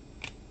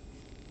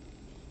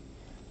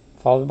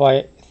 Followed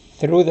by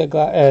through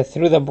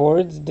the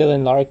boards,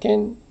 Dylan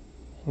Larkin,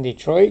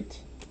 Detroit,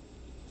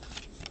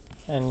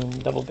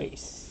 and double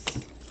base.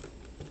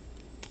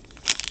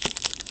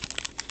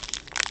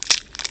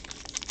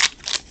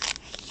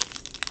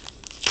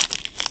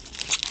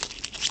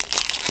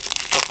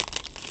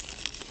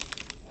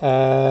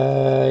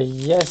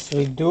 Yes,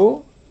 we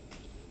do.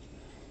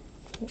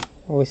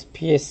 With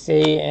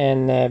PSA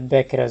and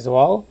Beckett as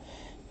well.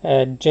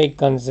 Jake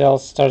Gunzel,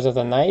 Stars of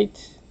the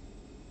Night.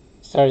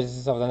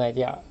 Stars of the Night,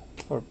 yeah,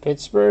 for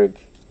Pittsburgh.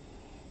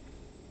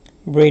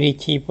 Brady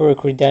Keeper,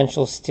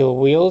 Credential Steel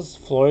Wheels,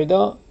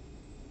 Florida.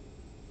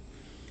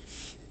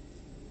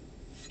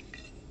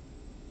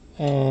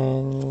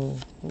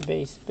 And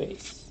base.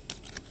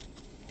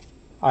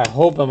 I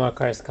hope a more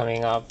card is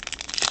coming up.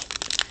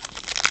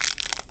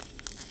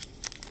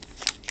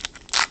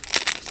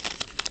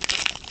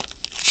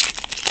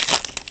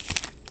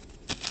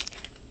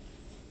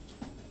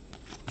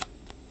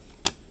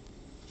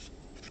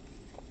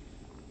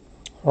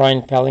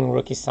 Ryan Pelling,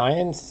 Rookie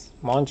Science,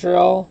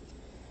 Montreal.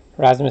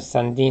 Rasmus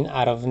Sandin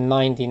out of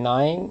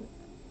 99.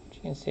 You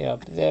can see it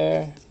up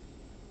there.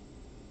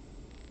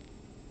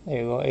 There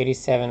you go,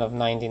 87 of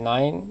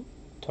 99.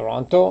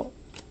 Toronto.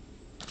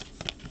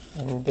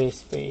 And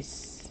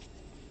base.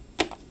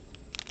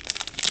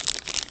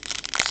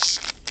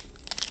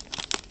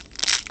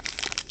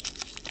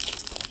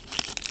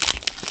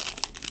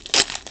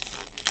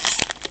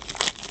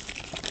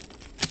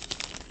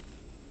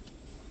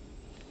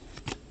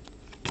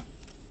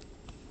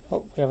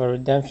 Oh, we have a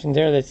redemption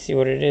there. Let's see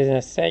what it is in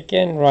a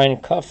second. Ryan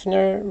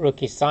Kuffner,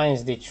 Rookie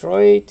Science,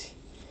 Detroit.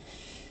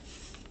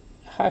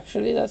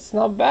 Actually, that's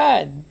not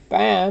bad.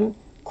 Bam.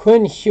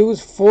 Quinn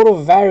Hughes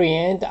photo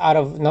variant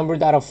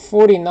numbered out of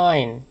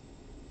 49.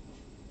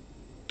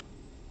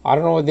 I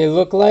don't know what they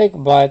look like,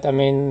 but I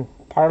mean,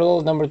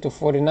 parallel number to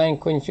 49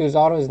 Quinn Hughes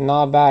auto is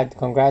not bad.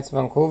 Congrats,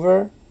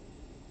 Vancouver.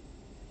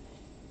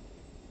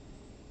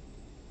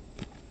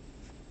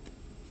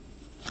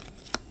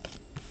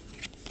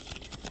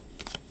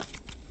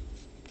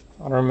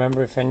 I don't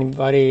remember if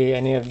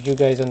any of you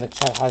guys on the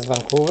chat has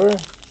Vancouver.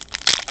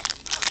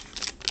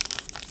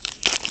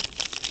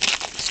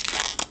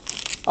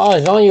 Oh,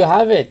 Jean, you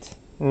have it.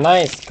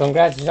 Nice.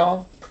 Congrats,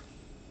 Jean.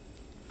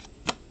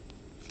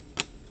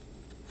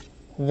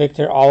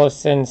 Victor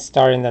Olofsson,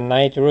 Star in the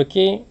Night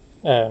rookie.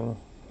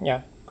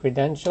 Yeah,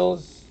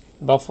 credentials.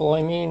 Buffalo,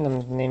 I mean.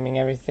 I'm naming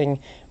everything.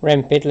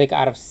 Rem Pitlick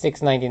out of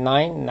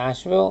 699,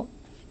 Nashville.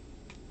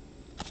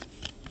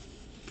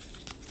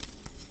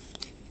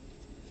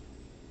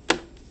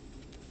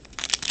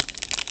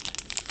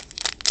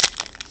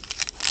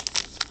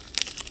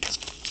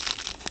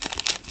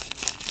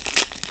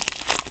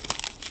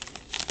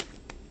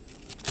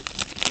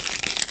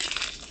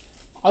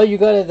 Oh, you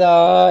got it.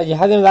 You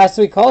had him last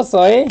week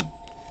also, eh?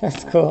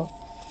 That's cool.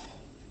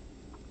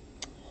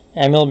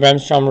 Emil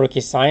Bremstrom,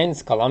 Rookie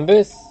Science,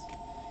 Columbus.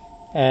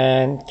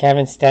 And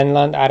Kevin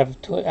Stenlund out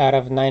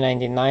of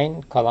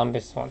 999,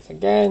 Columbus once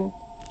again.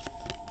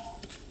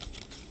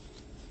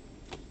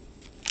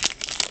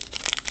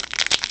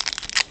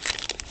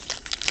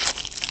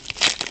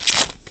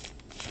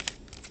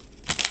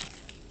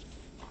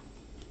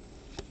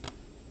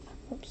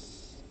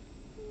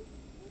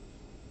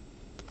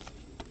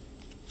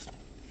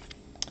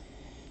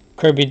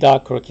 Kirby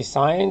Doc, Rookie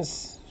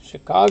Science,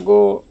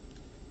 Chicago.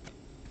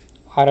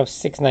 Out of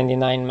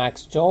 699,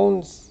 Max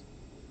Jones,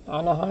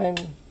 Anaheim.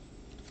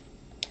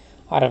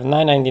 Out of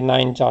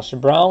 999, Josh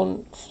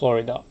Brown,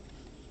 Florida.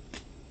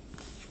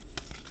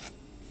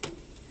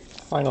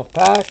 Final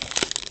pack.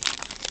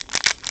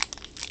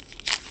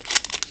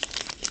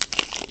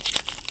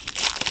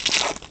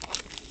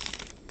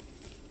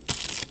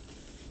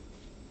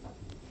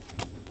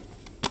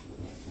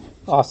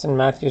 Austin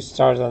Matthews,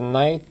 Stars of the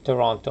Night,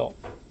 Toronto.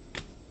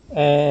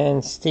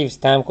 And Steve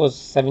Stamkos,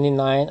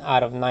 79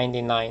 out of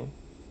 99,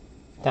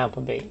 Tampa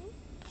Bay.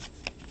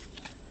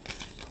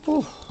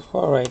 Whew.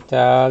 All right,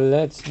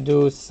 let's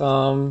do,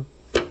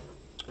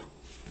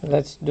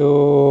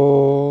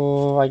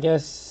 I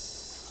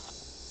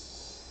guess,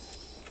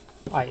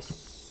 ice.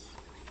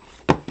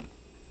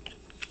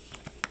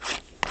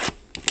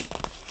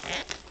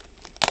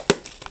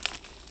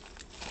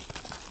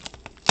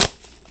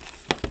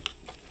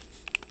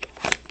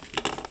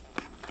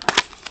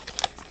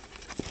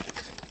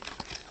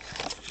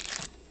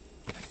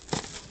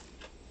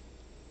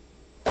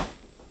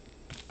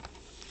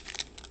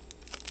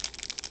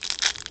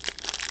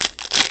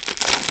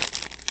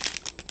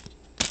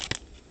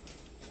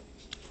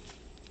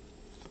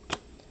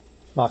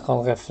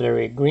 Marc-Andre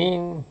Fleury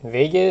Green,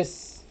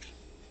 Vegas.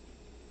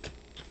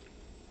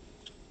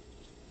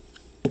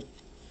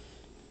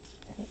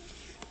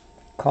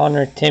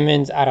 Connor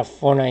Timmins out of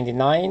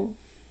 499,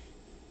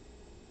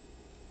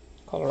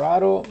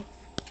 Colorado.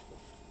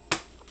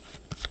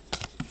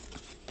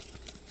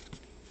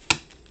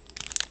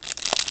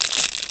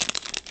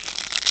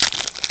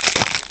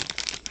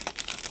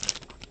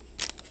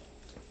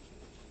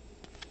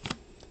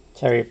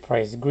 Terry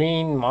Price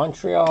Green,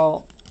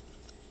 Montreal.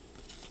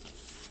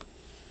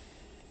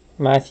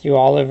 Matthew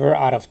Oliver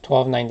out of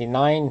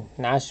 1299,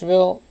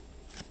 Nashville.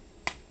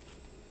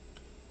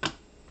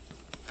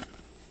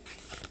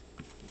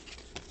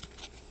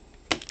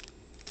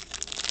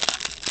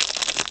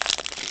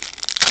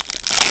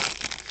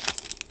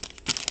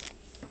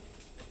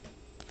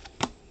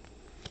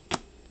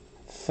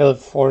 Philip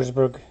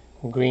Forsberg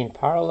Green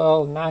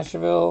Parallel,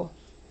 Nashville.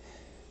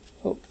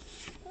 Oh.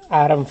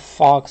 Adam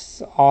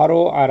Fox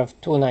Auto out of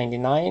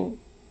 299,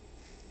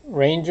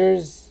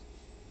 Rangers.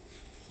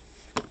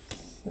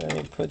 Let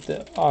me put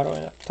the auto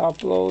in a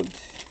top load.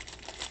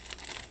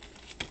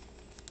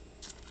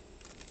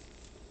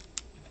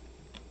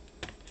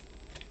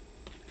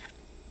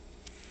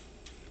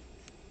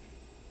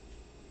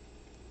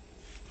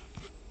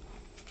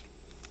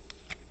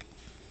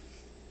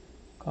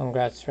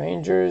 Congrats,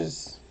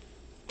 Rangers.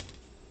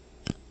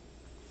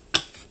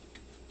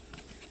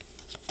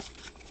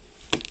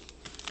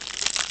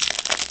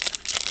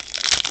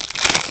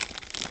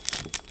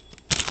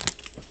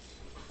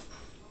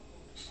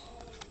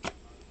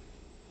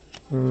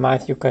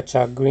 Matthew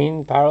Tkachuk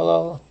green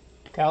parallel,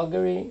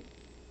 Calgary.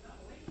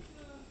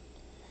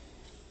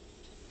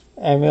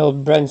 Emil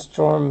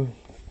Brendstorm, I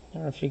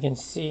don't know if you can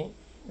see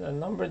the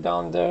number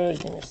down there.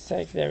 Give me a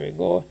sec, there we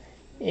go.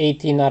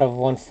 18 out of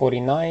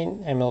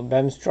 149, Emil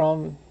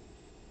Bemstrom,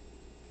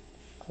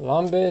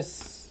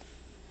 Columbus.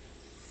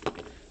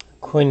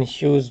 Quinn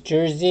Hughes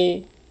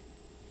jersey,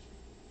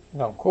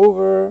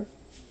 Vancouver.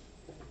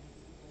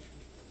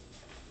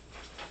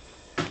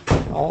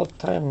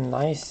 All-time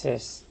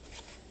nicest.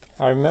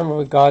 I remember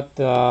we got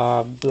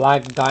the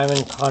Black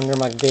Diamond Connor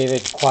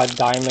McDavid Quad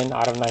Diamond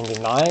out of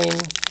 99.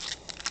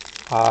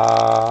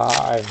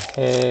 I've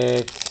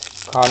hit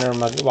Connor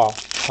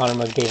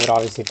McDavid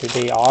obviously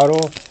today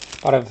auto,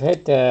 but I've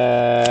hit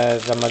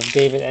the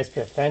McDavid SP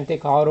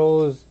Authentic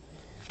autos,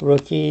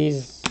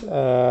 rookies,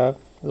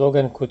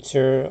 Logan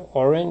Couture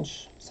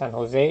orange, San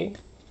Jose,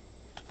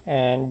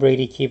 and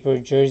Brady Keeper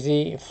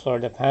jersey,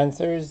 Florida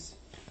Panthers.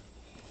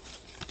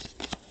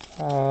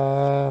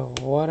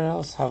 What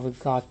else have we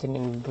gotten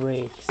in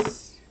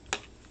breaks?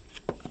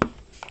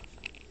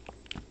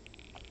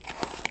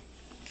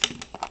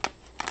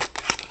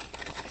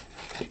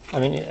 I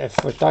mean, if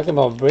we're talking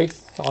about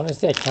breaks,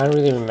 honestly, I can't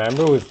really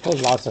remember. We've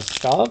pulled lots of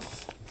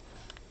stuff.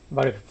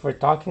 But if we're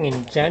talking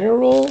in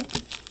general,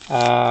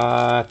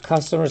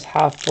 customers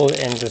have pulled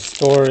in the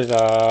stores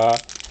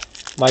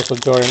Michael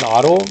Jordan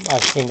auto.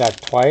 I've seen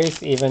that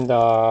twice. Even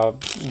the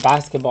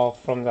basketball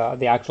from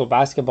the actual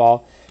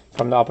basketball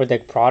from the Upper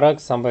Deck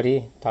product,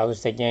 somebody, Tyler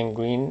Seguin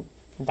green,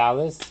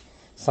 Dallas,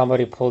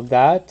 somebody pulled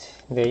that.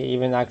 They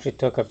even actually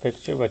took a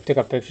picture,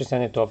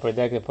 sent it to Upper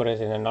Deck, they put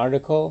it in an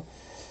article.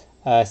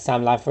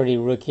 Sam Lafferty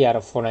rookie out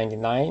of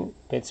 499,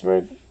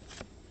 Pittsburgh.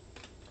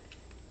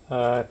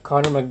 Connor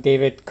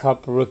McDavid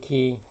Cup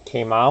rookie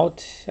came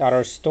out at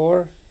our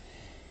store.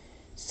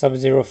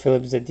 Sub-Zero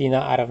Philip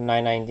Zadina out of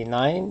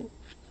 999.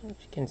 If you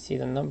can see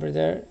the number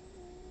there.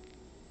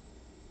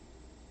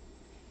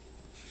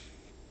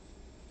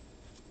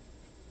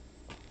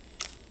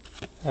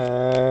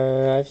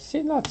 I've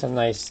seen lots of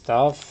nice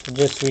stuff.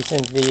 Just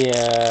recently,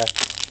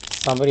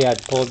 somebody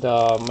had pulled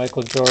a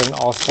Michael Jordan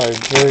All-Star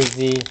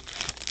jersey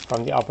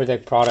from the Upper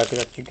Deck product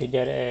that you could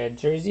get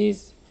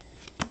jerseys.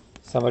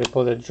 Somebody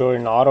pulled a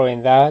Jordan auto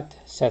in that.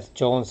 Seth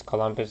Jones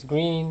Columbus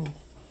green.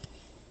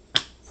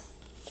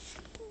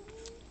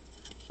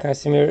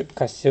 Casimir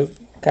Kaskiso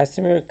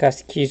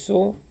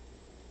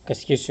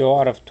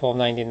out of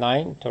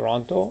 1299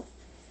 Toronto.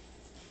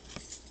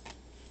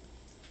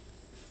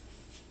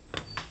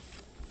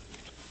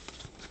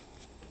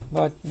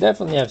 But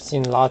definitely I've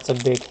seen lots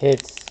of big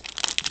hits.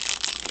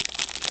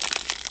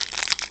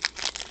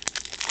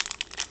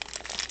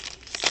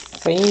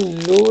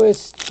 St.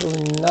 Louis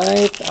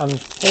tonight, I'm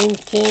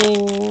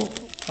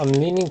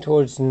leaning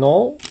towards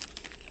no.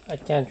 I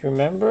can't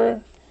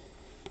remember.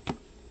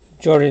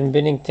 Jordan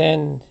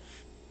Binnington,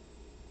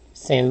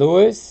 St.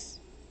 Louis.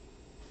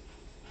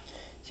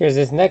 Here's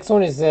this next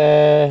one is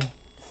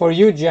for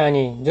you,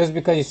 Johnny, just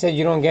because you said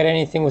you don't get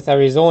anything with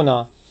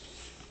Arizona.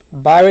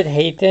 Barrett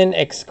Hayton,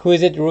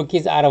 Exquisite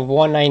Rookies out of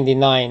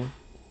 199.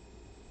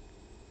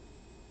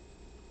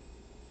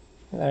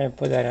 Let me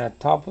put that in a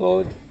top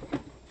load.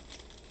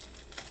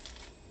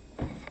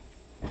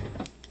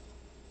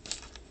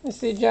 You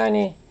see,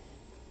 Johnny,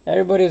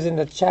 everybody who's in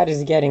the chat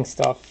is getting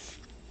stuff.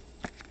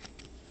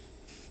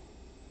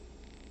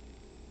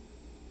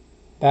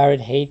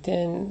 Barrett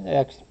Hayton,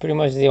 that's pretty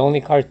much the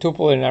only card to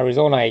pull in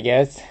Arizona, I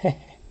guess.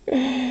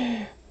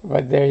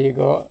 But there you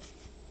go.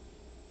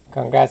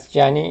 Congrats,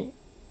 Johnny.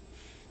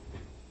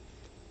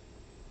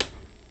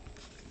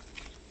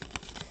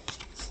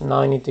 So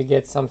now I need to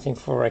get something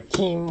for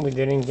Rakeem. We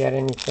didn't get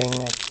anything,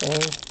 I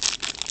think.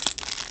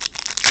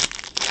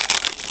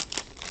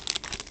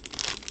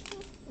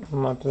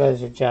 My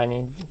pleasure,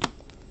 Johnny.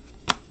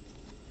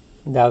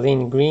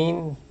 Darlene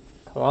Green,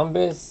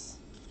 Columbus.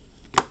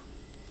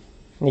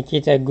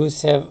 Nikita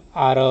Gusev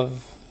out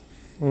of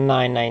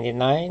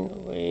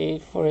 999.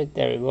 Wait for it.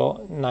 There we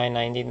go.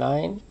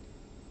 999.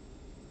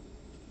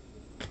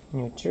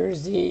 New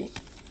Jersey.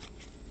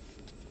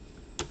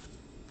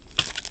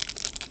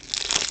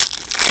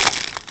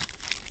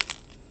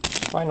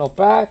 Final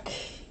pack.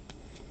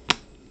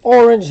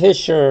 Orange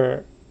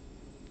Hischer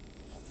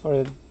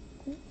for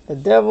the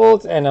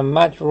Devils and a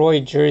Matt Roy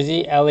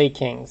jersey, LA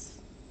Kings.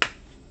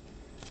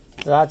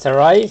 So that's a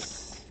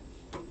Rice.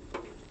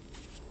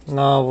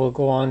 Now we'll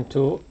go on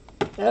to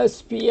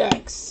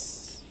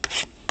SPX.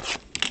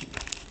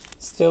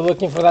 Still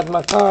looking for that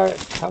Makar.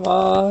 Come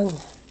on.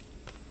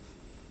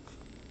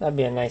 That'd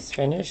be a nice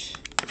finish.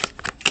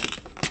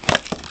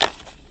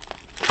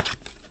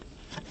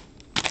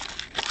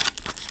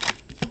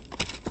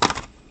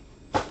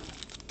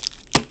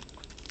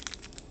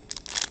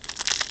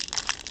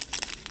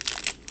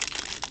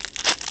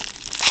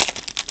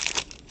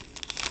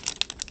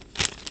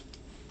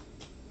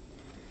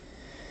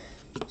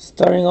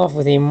 Starting off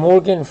with a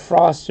Morgan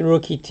Frost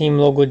Rookie Team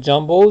Logo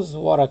Jumbos.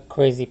 What a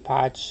crazy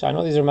patch. I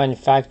know these are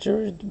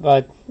manufactured,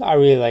 but I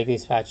really like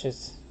these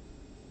patches.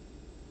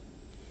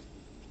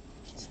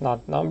 It's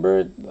not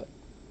numbered, but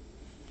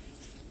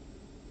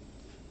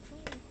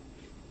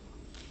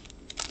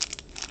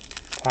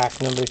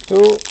pack number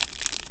 2.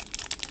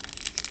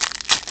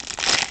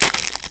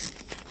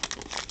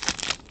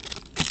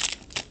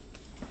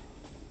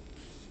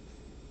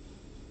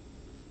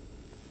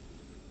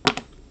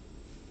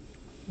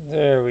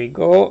 There we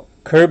go.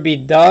 Kirby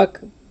Duck,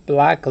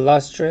 Black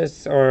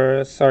Lustrous,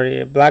 or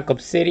sorry, Black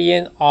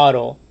Obsidian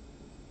Auto.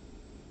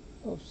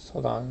 Oops,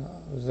 hold on.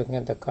 I was looking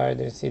at the card,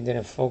 didn't see,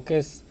 didn't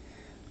focus.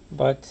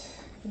 But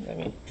let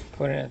me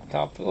put in a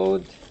top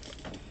load.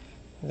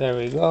 There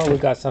we go. We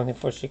got something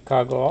for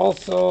Chicago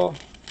also.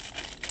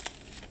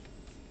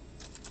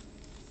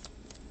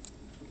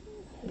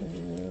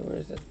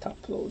 Where's the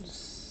top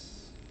loads?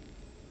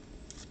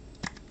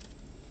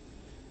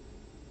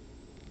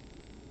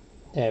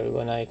 There we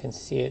go. Now you can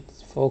see it.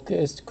 It's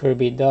focused.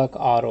 Kirby Duck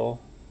Auto.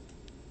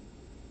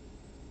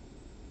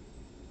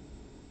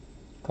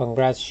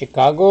 Congrats,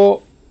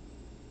 Chicago.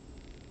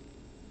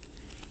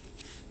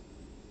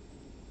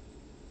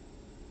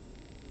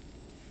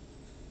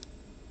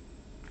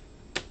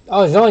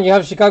 Oh, Jean, you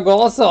have Chicago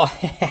also.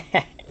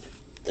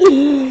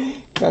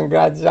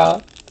 Congrats,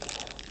 Jean.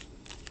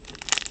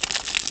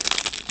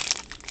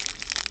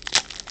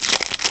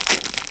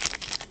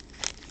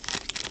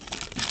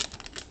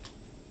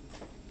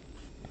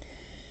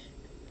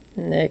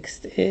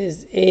 Next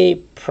is a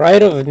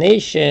Pride of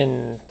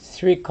Nation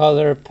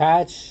 3-color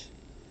patch,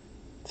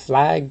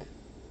 flag,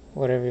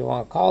 whatever you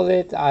want to call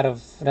it, out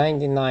of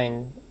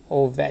 99,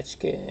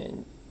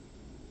 Ovechkin,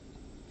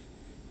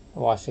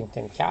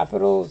 Washington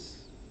Capitals.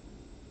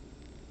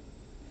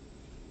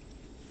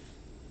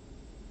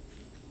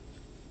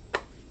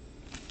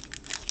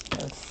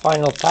 And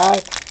final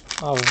pack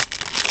of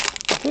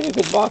a pretty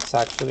good box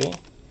actually.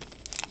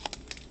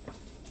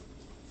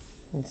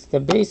 It's the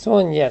base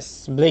one,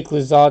 yes. Blake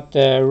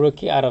Lizotte,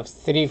 rookie out of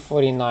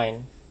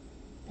 349,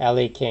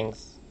 LA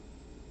Kings.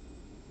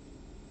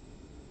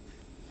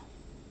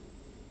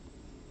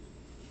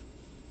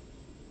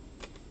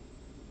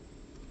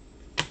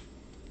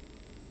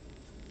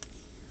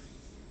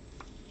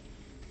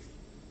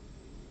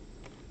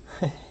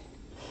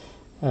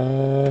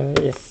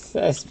 Yes,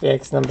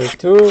 SPX number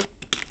 2.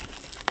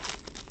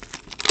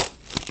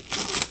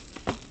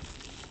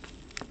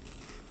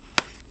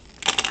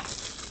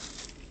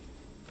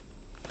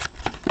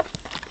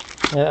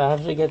 Yeah, I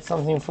have to get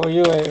something for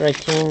you,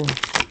 Rakim.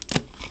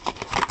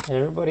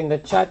 Everybody in the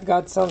chat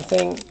got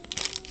something.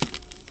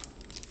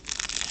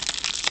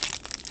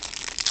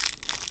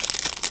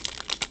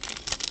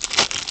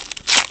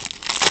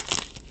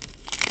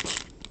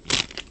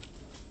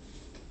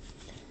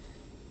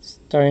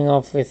 Starting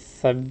off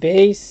with a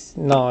base.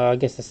 No, I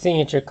guess a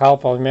signature Kyle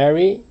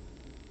Palmieri,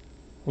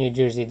 New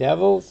Jersey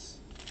Devils.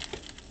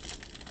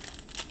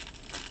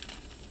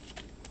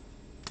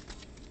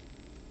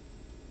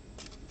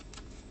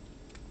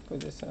 Put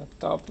this on a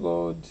top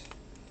load.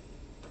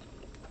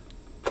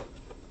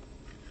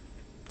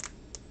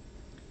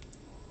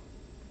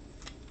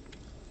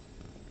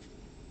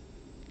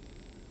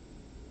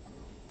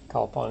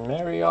 Kyle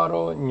Palmieri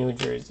Auto, New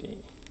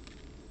Jersey.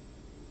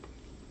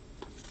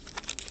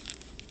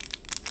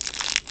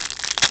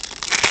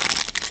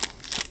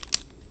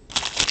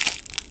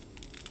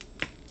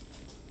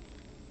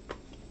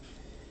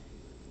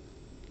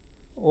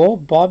 Oh,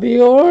 Bobby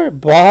Orr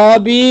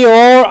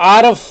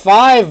out of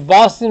 5,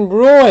 Boston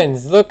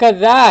Bruins. Look at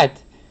that.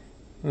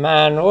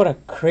 Man, what a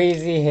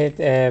crazy hit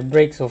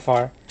break so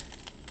far.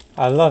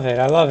 I love it.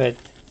 I love it.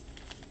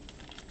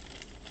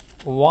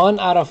 1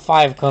 out of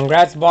 5.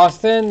 Congrats,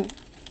 Boston.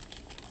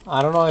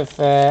 I don't know if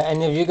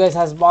any of you guys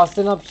has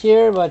Boston up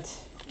here, but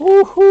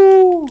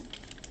woohoo!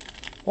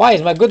 Why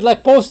is my good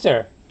luck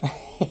poster?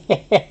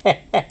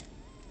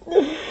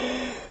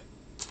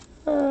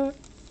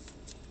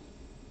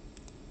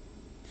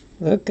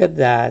 Look at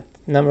that.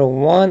 Number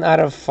 1 out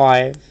of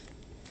 5.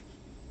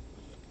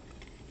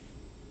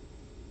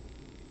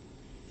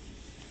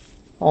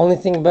 Only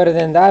thing better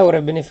than that would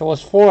have been if it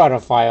was 4 out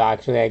of 5,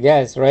 actually, I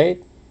guess,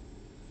 right?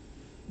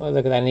 But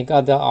look at that. And he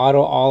got the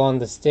auto all on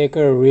the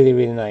sticker. Really,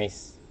 really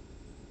nice.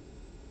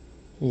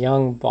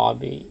 Young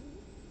Bobby.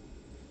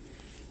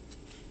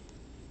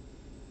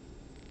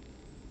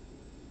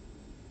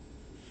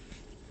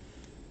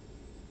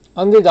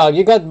 Underdog,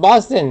 you got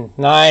Boston.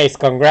 Nice.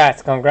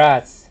 Congrats.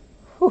 Congrats.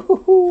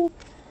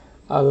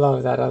 I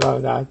love that. I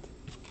love that.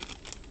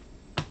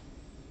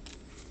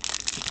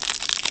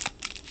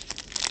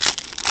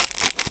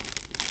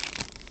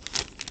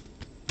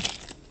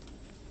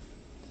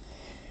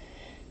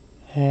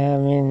 I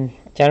mean,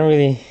 can't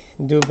really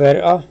do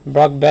better. Oh,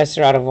 Brock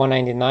Besser out of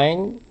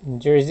 199.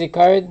 Jersey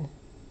card.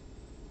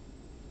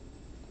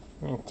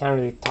 I mean, can't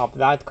really top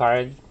that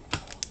card.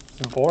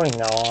 It's boring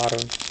now out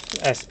of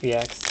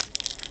SPX.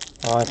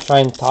 I want to try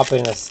and top it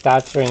in a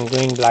Stature and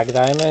green black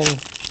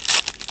diamond.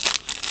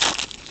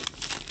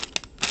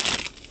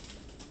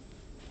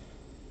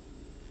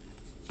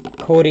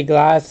 Cody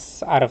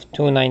Glass out of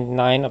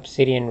 299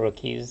 Obsidian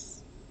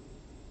Rookies,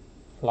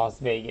 Las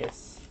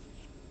Vegas.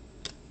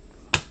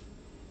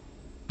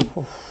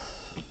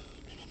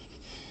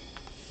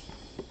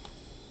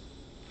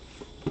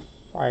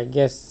 I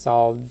guess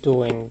I'll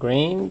do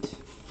Engrained.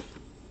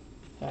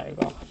 There you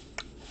go.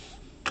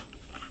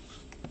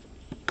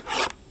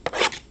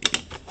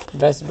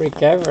 Best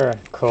brick ever.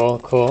 Cool,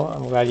 cool.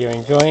 I'm glad you're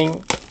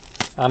enjoying.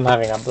 I'm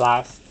having a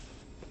blast.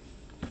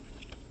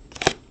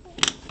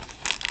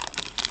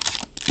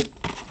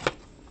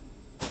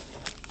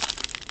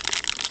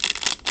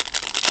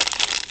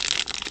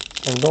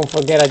 And don't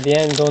forget, at the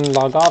end, don't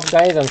log off,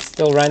 guys. I'm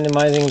still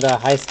randomizing the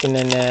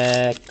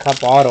Heiskanen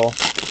Cup Auto.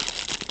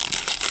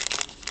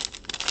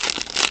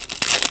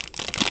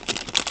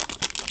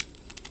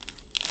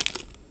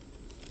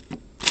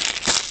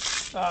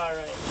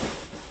 Alright.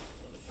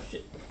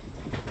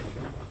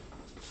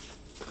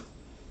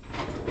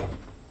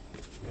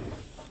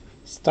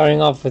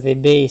 Starting off with a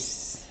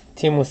base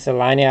Teemu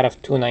Selanne out of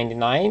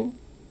 299.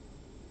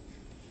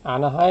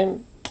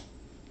 Anaheim.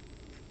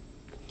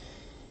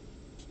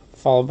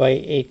 Followed by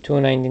a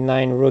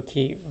 299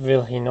 rookie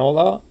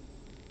Vilhinola.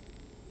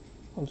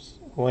 Oops,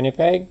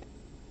 Winnipeg.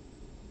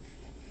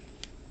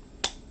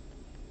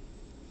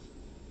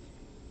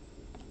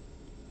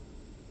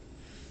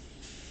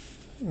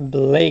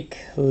 Blake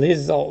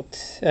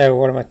Lizolt.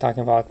 What am I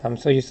talking about? I'm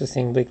so used to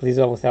seeing Blake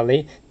Lizolt with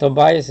LA.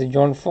 Tobias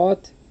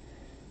Bjornfot.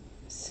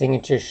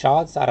 Signature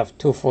shots out of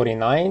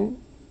 249.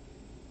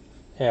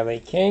 LA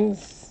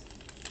Kings.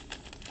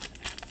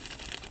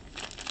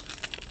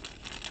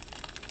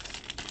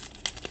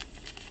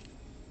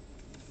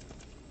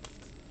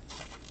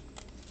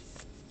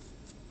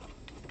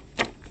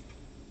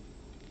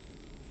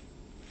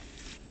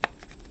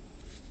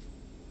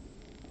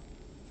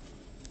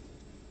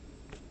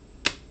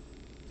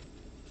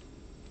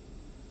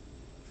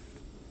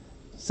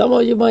 Some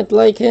of you might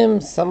like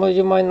him, some of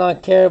you might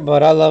not care,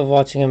 but I love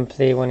watching him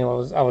play when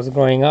I was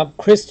growing up.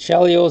 Chris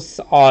Chelios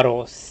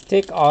auto,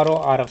 stick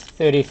auto out of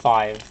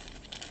 35.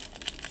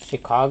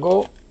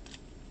 Chicago.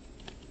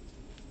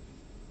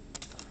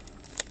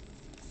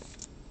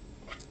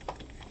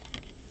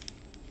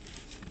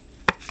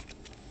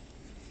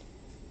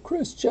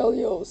 Chris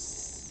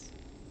Chelios.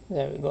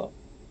 There we go.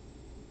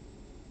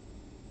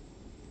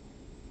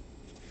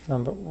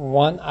 Number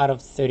 1 out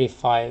of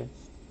 35.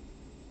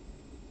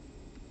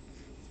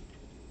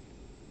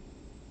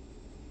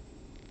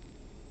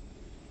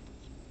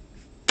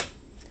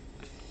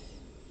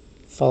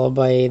 Followed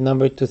by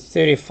number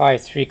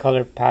 235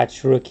 3-color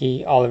patch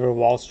rookie Oliver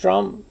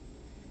Wahlstrom.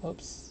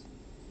 Oops.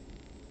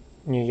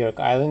 New York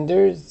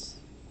Islanders.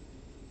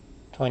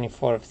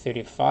 24 of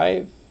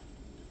 35.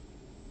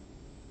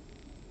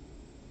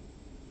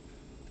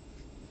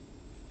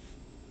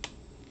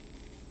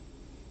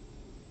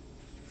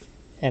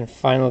 And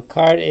final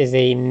card is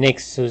a Nick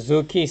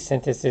Suzuki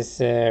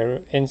synthesis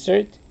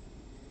insert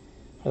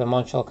for the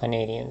Montreal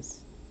Canadiens.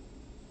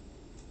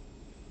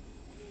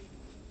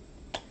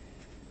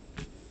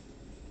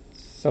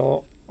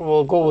 So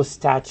we'll go with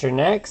Stature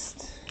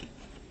next.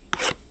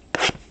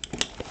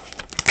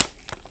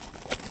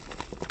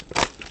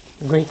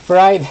 Greek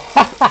Pride.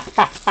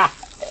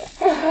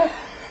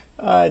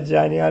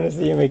 Johnny,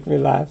 honestly, you make me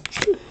laugh.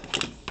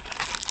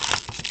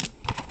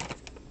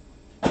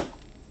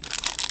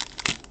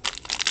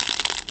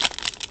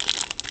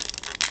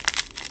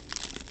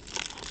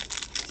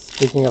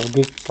 Speaking of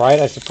Greek Pride,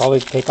 I should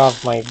probably take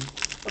off my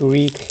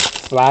Greek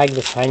flag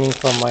that's hanging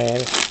from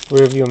my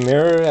rearview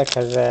mirror,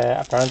 because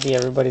apparently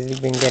everybody's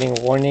been getting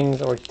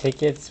warnings or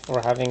tickets for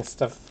having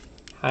stuff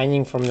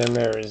hanging from their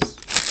mirrors.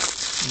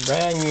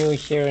 Brand new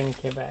here in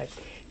Quebec.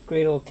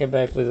 Great old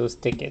Quebec with those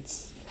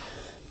tickets.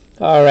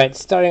 Alright,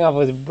 starting off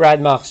with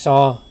Brad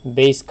Marchand,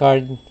 base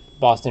card,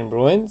 Boston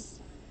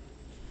Bruins.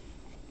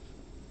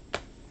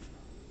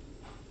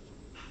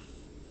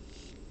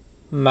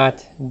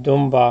 Matt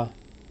Dumba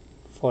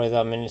for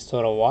the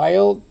Minnesota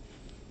Wild.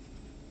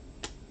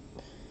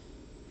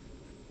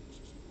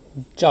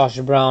 Josh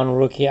Brown,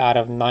 rookie out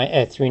of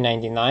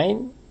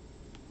 399,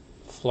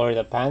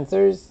 Florida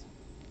Panthers.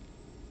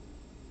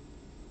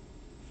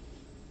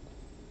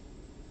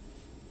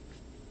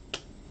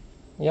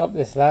 Yep,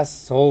 this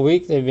last whole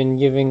week they've been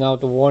giving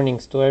out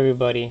warnings to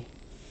everybody.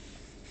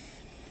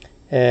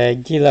 Guy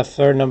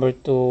Lafleur, number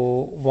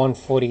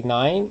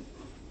 149.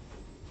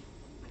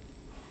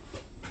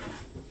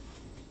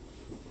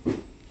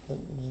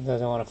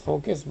 Doesn't want to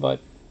focus, but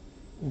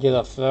Guy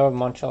Lafleur,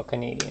 Montreal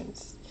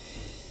Canadiens.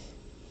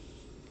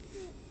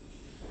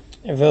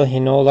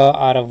 Vilhinola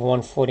out of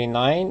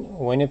 149,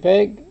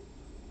 Winnipeg.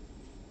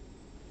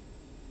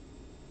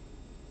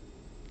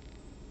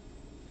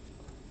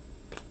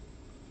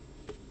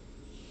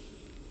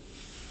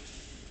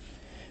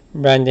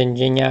 Brandon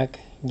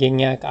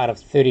Gignac out of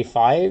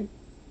 35,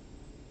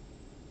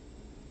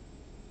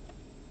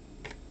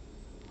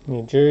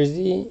 New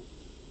Jersey.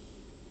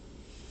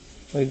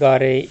 We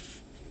got a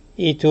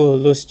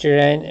Eetu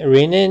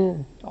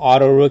Luostarinen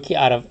auto rookie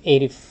out of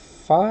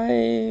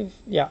 85.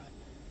 Yeah.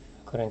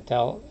 Couldn't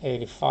tell.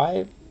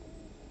 85.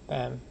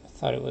 Bam.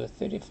 thought it was a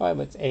 35,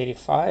 but it's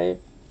 85.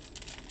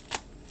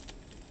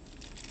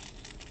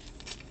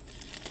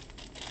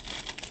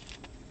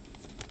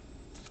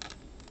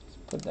 Let's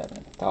put that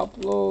on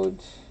top load.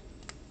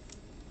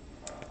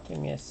 Give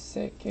me a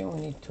second,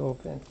 we need to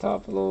open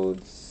top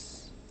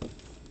loads.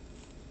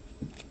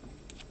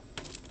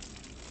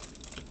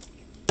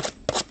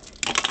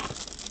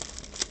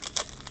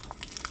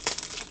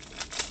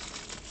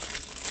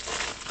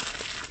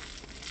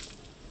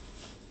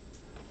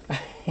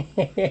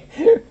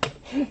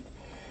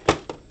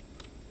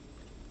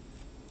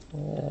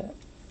 Yeah.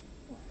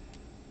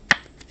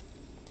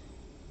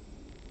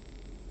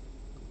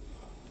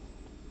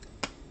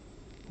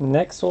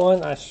 Next one,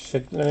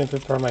 let me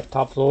prepare my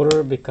top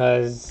loader,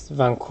 because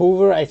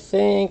Vancouver, I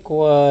think,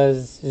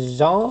 was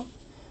Jean.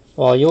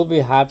 Well, you'll be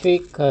happy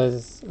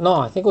because, no,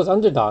 I think it was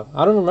Underdog.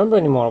 I don't remember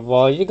anymore.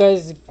 Well, you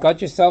guys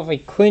got yourself a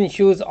Quinn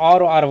Shoes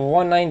auto out of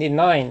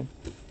 199.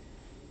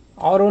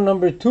 Auto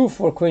number 2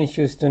 for Quinn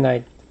Shoes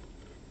tonight.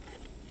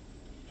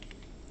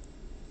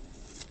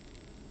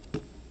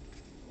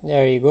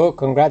 There you go.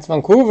 Congrats,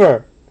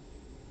 Vancouver.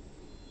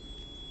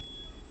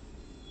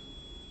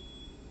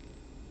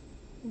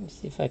 Let me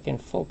see if I can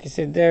focus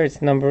it there. It's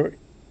number,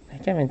 I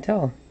can't even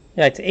tell.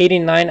 Yeah, it's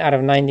 89 out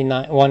of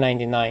 99,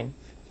 199.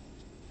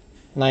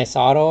 Nice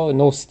auto,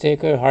 no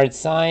sticker, hard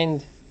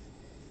signed.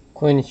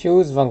 Quinn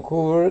Shoes,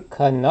 Vancouver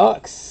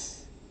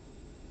Canucks.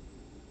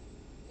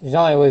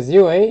 Jean, it was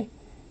you, eh?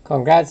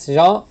 Congrats,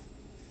 Jean.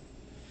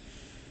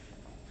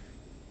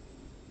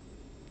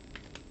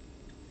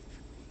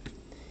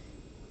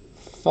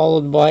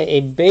 Followed by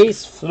a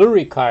base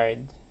Fleury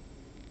card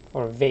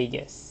for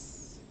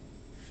Vegas.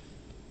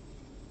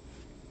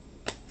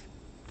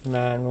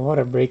 Man, what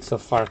a break so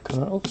far.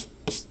 Oops,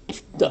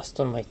 dust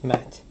on my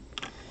mat.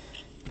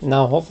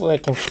 Now hopefully I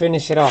can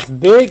finish it off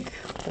big.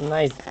 A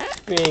nice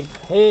big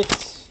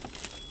hit.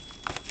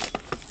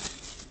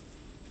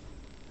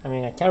 I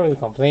mean, I can't really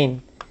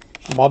complain.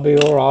 Bobby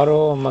Orr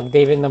auto,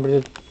 McDavid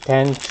number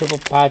 10, triple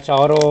patch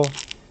auto.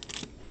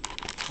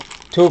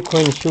 2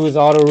 Quinn Shoes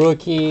auto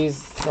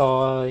rookies.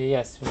 So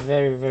yes,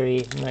 very,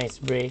 very nice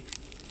break.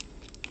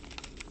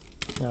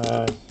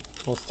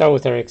 We'll start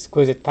with our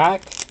exquisite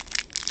pack.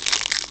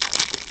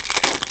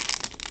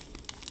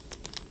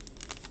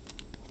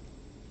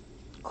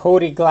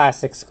 Cody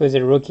Glass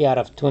exquisite rookie out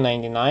of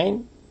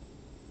 299.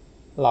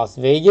 Las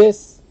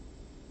Vegas.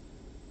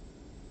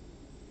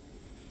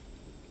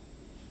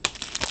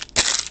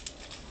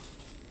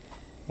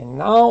 And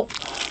now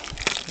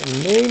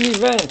the main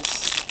event.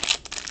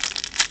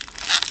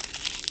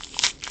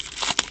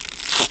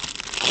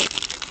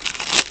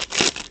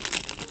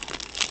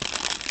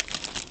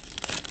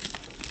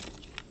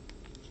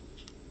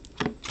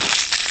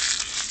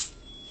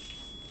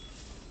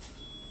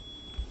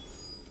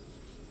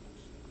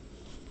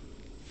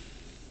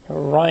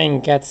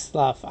 Ryan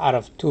Getzlaf out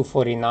of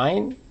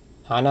 249,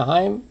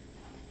 Anaheim.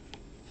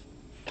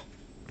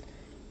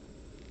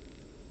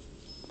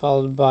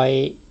 Followed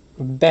by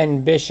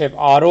Ben Bishop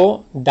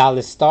auto,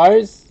 Dallas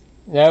Stars.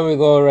 There we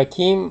go,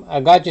 Rakeem. I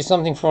got you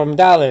something from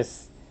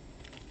Dallas.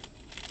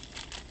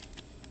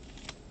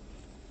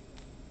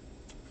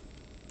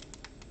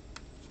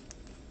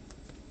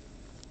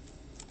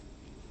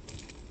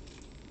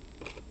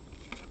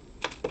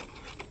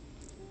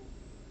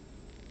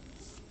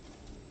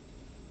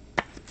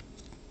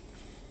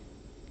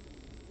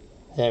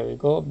 There we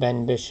go,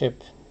 Ben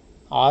Bishop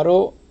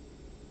auto.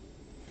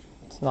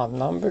 It's not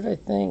numbered, I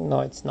think. No,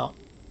 it's not.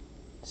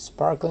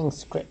 Sparkling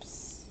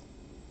Scripts.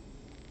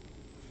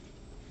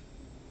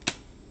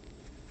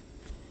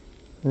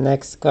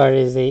 Next card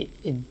is a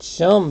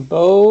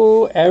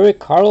jumbo Erik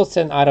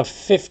Karlsson out of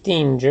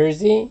 15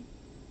 jersey.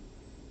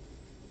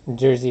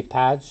 Jersey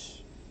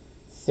patch.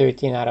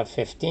 13 out of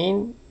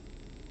 15.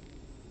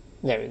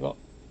 There we go.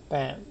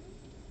 Bam.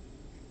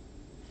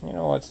 You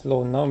know what's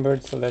low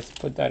numbered, so let's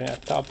put that in a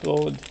top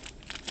load.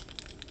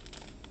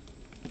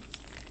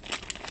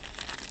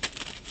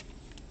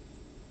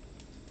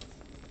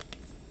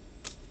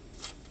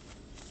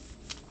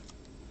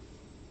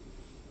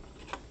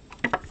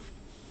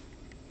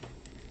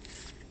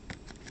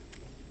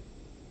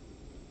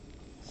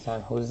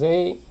 San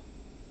Jose.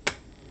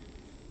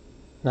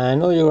 Now I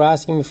know you were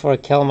asking me for a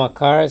Kel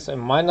Makar, so it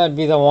might not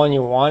be the one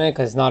you wanted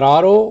because it's not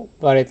auto,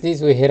 but at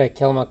least we hit a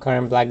Kel Makar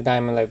in black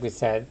diamond like we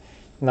said.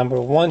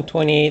 Number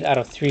 128 out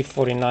of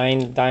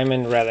 349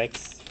 diamond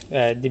relics,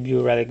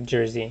 debut relic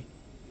jersey.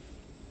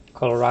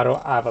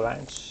 Colorado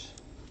Avalanche.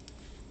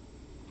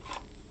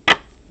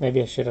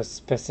 Maybe I should have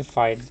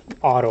specified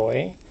auto,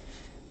 eh?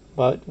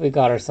 But we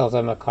got ourselves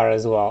a Makar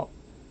as well.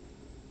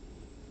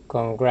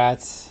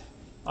 Congrats,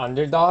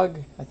 Underdog.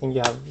 I think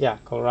you have, yeah,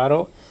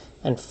 Colorado.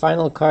 And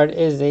final card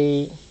is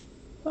a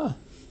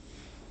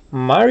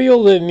Mario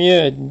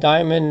Lemieux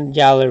Diamond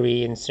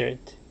Gallery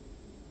insert.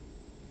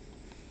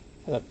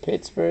 The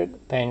Pittsburgh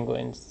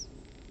Penguins.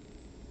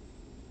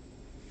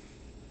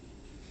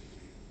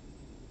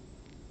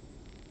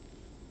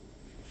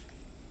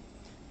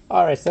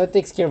 Alright, so that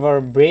takes care of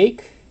our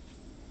break.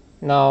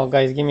 Now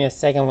guys, give me a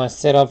second. I'm going to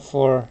set up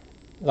for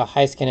the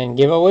Heiskanen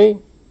giveaway.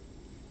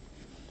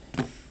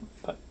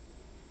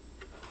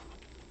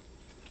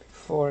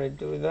 before I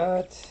do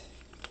that,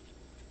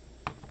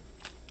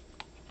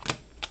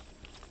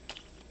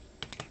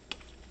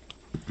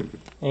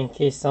 in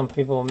case some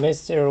people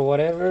missed it or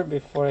whatever,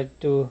 before I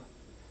do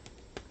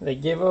the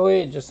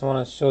giveaway, just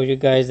want to show you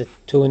guys the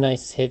two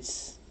nice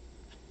hits,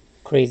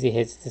 crazy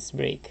hits this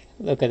break.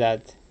 Look at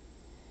that.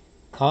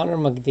 Connor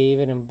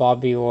McDavid and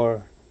Bobby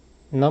Orr,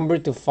 number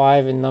to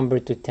 5 and number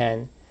to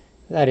 10.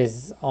 That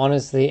is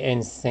honestly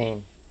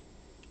insane.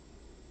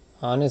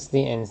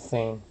 Honestly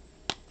insane.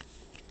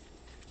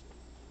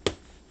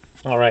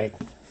 Alright,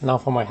 now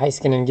for my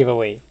Heiskanen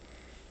giveaway.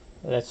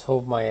 Let's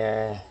hope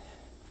my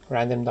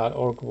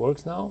random.org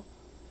works now.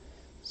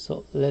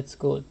 So let's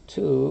go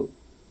to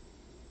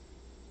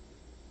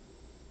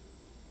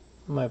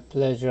my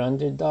pleasure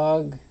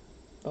underdog.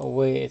 But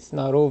wait, it's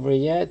not over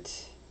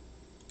yet.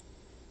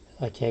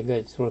 Okay,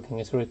 good, it's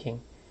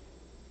working.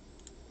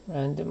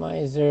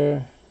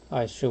 Randomizer.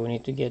 Alright, sure, we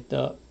need to get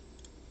the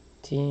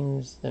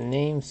teams, the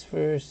names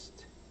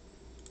first.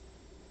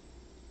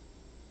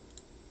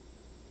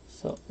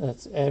 So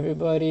that's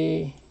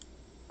everybody.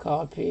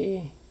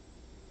 Copy.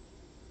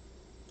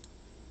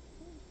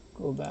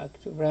 Go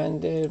back to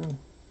random.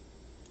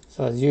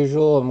 So as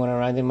usual, I'm going to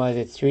randomize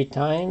it 3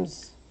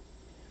 times.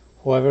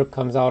 Whoever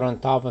comes out on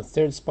top on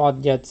 3rd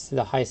spot gets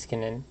the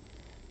Heiskanen.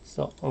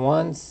 So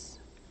once,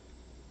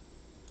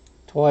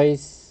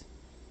 twice,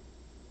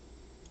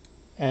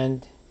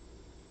 and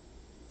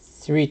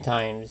 3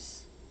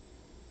 times.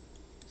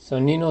 So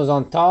Nino's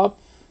on top.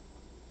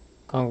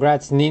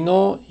 Congrats,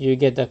 Nino. You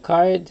get the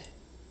card.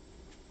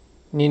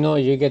 Nino,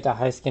 you get the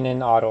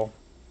Heiskanen auto.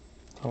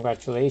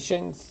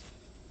 Congratulations.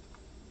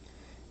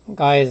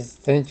 Guys,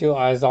 thank you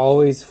as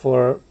always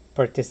for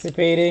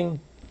participating,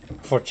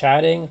 for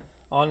chatting.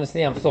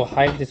 Honestly, I'm so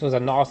hyped. This was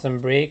an awesome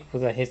break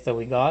with the hits that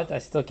we got. I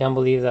still can't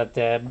believe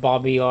that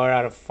Bobby R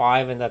out of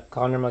 5 and that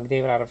Connor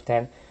McDavid out of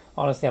 10.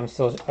 Honestly,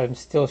 I'm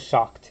still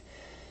shocked.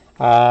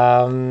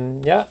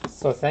 Yeah,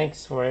 so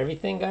thanks for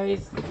everything,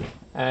 guys,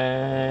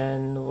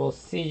 and we'll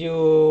see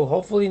you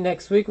hopefully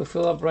next week. We'll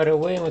fill up right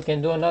away and we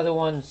can do another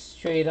one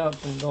straight up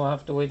and don't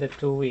have to wait the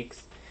 2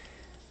 weeks.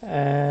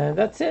 And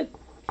that's it.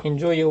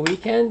 Enjoy your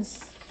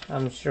weekends.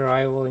 I'm sure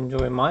I will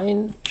enjoy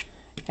mine,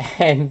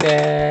 and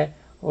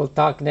we'll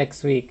talk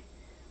next week.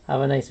 Have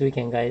a nice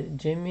weekend, guys.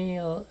 Jimmy,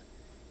 no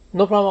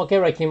problem. Okay,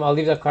 Rakim, I'll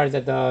leave the cards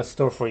at the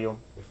store for you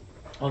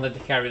on the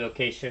carry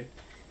location,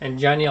 and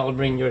Johnny, I'll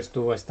bring yours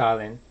to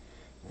Stalin.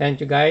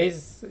 Thank you,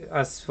 guys. It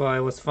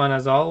was fun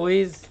as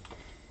always,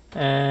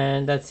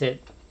 and that's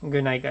it.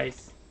 Good night,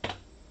 guys.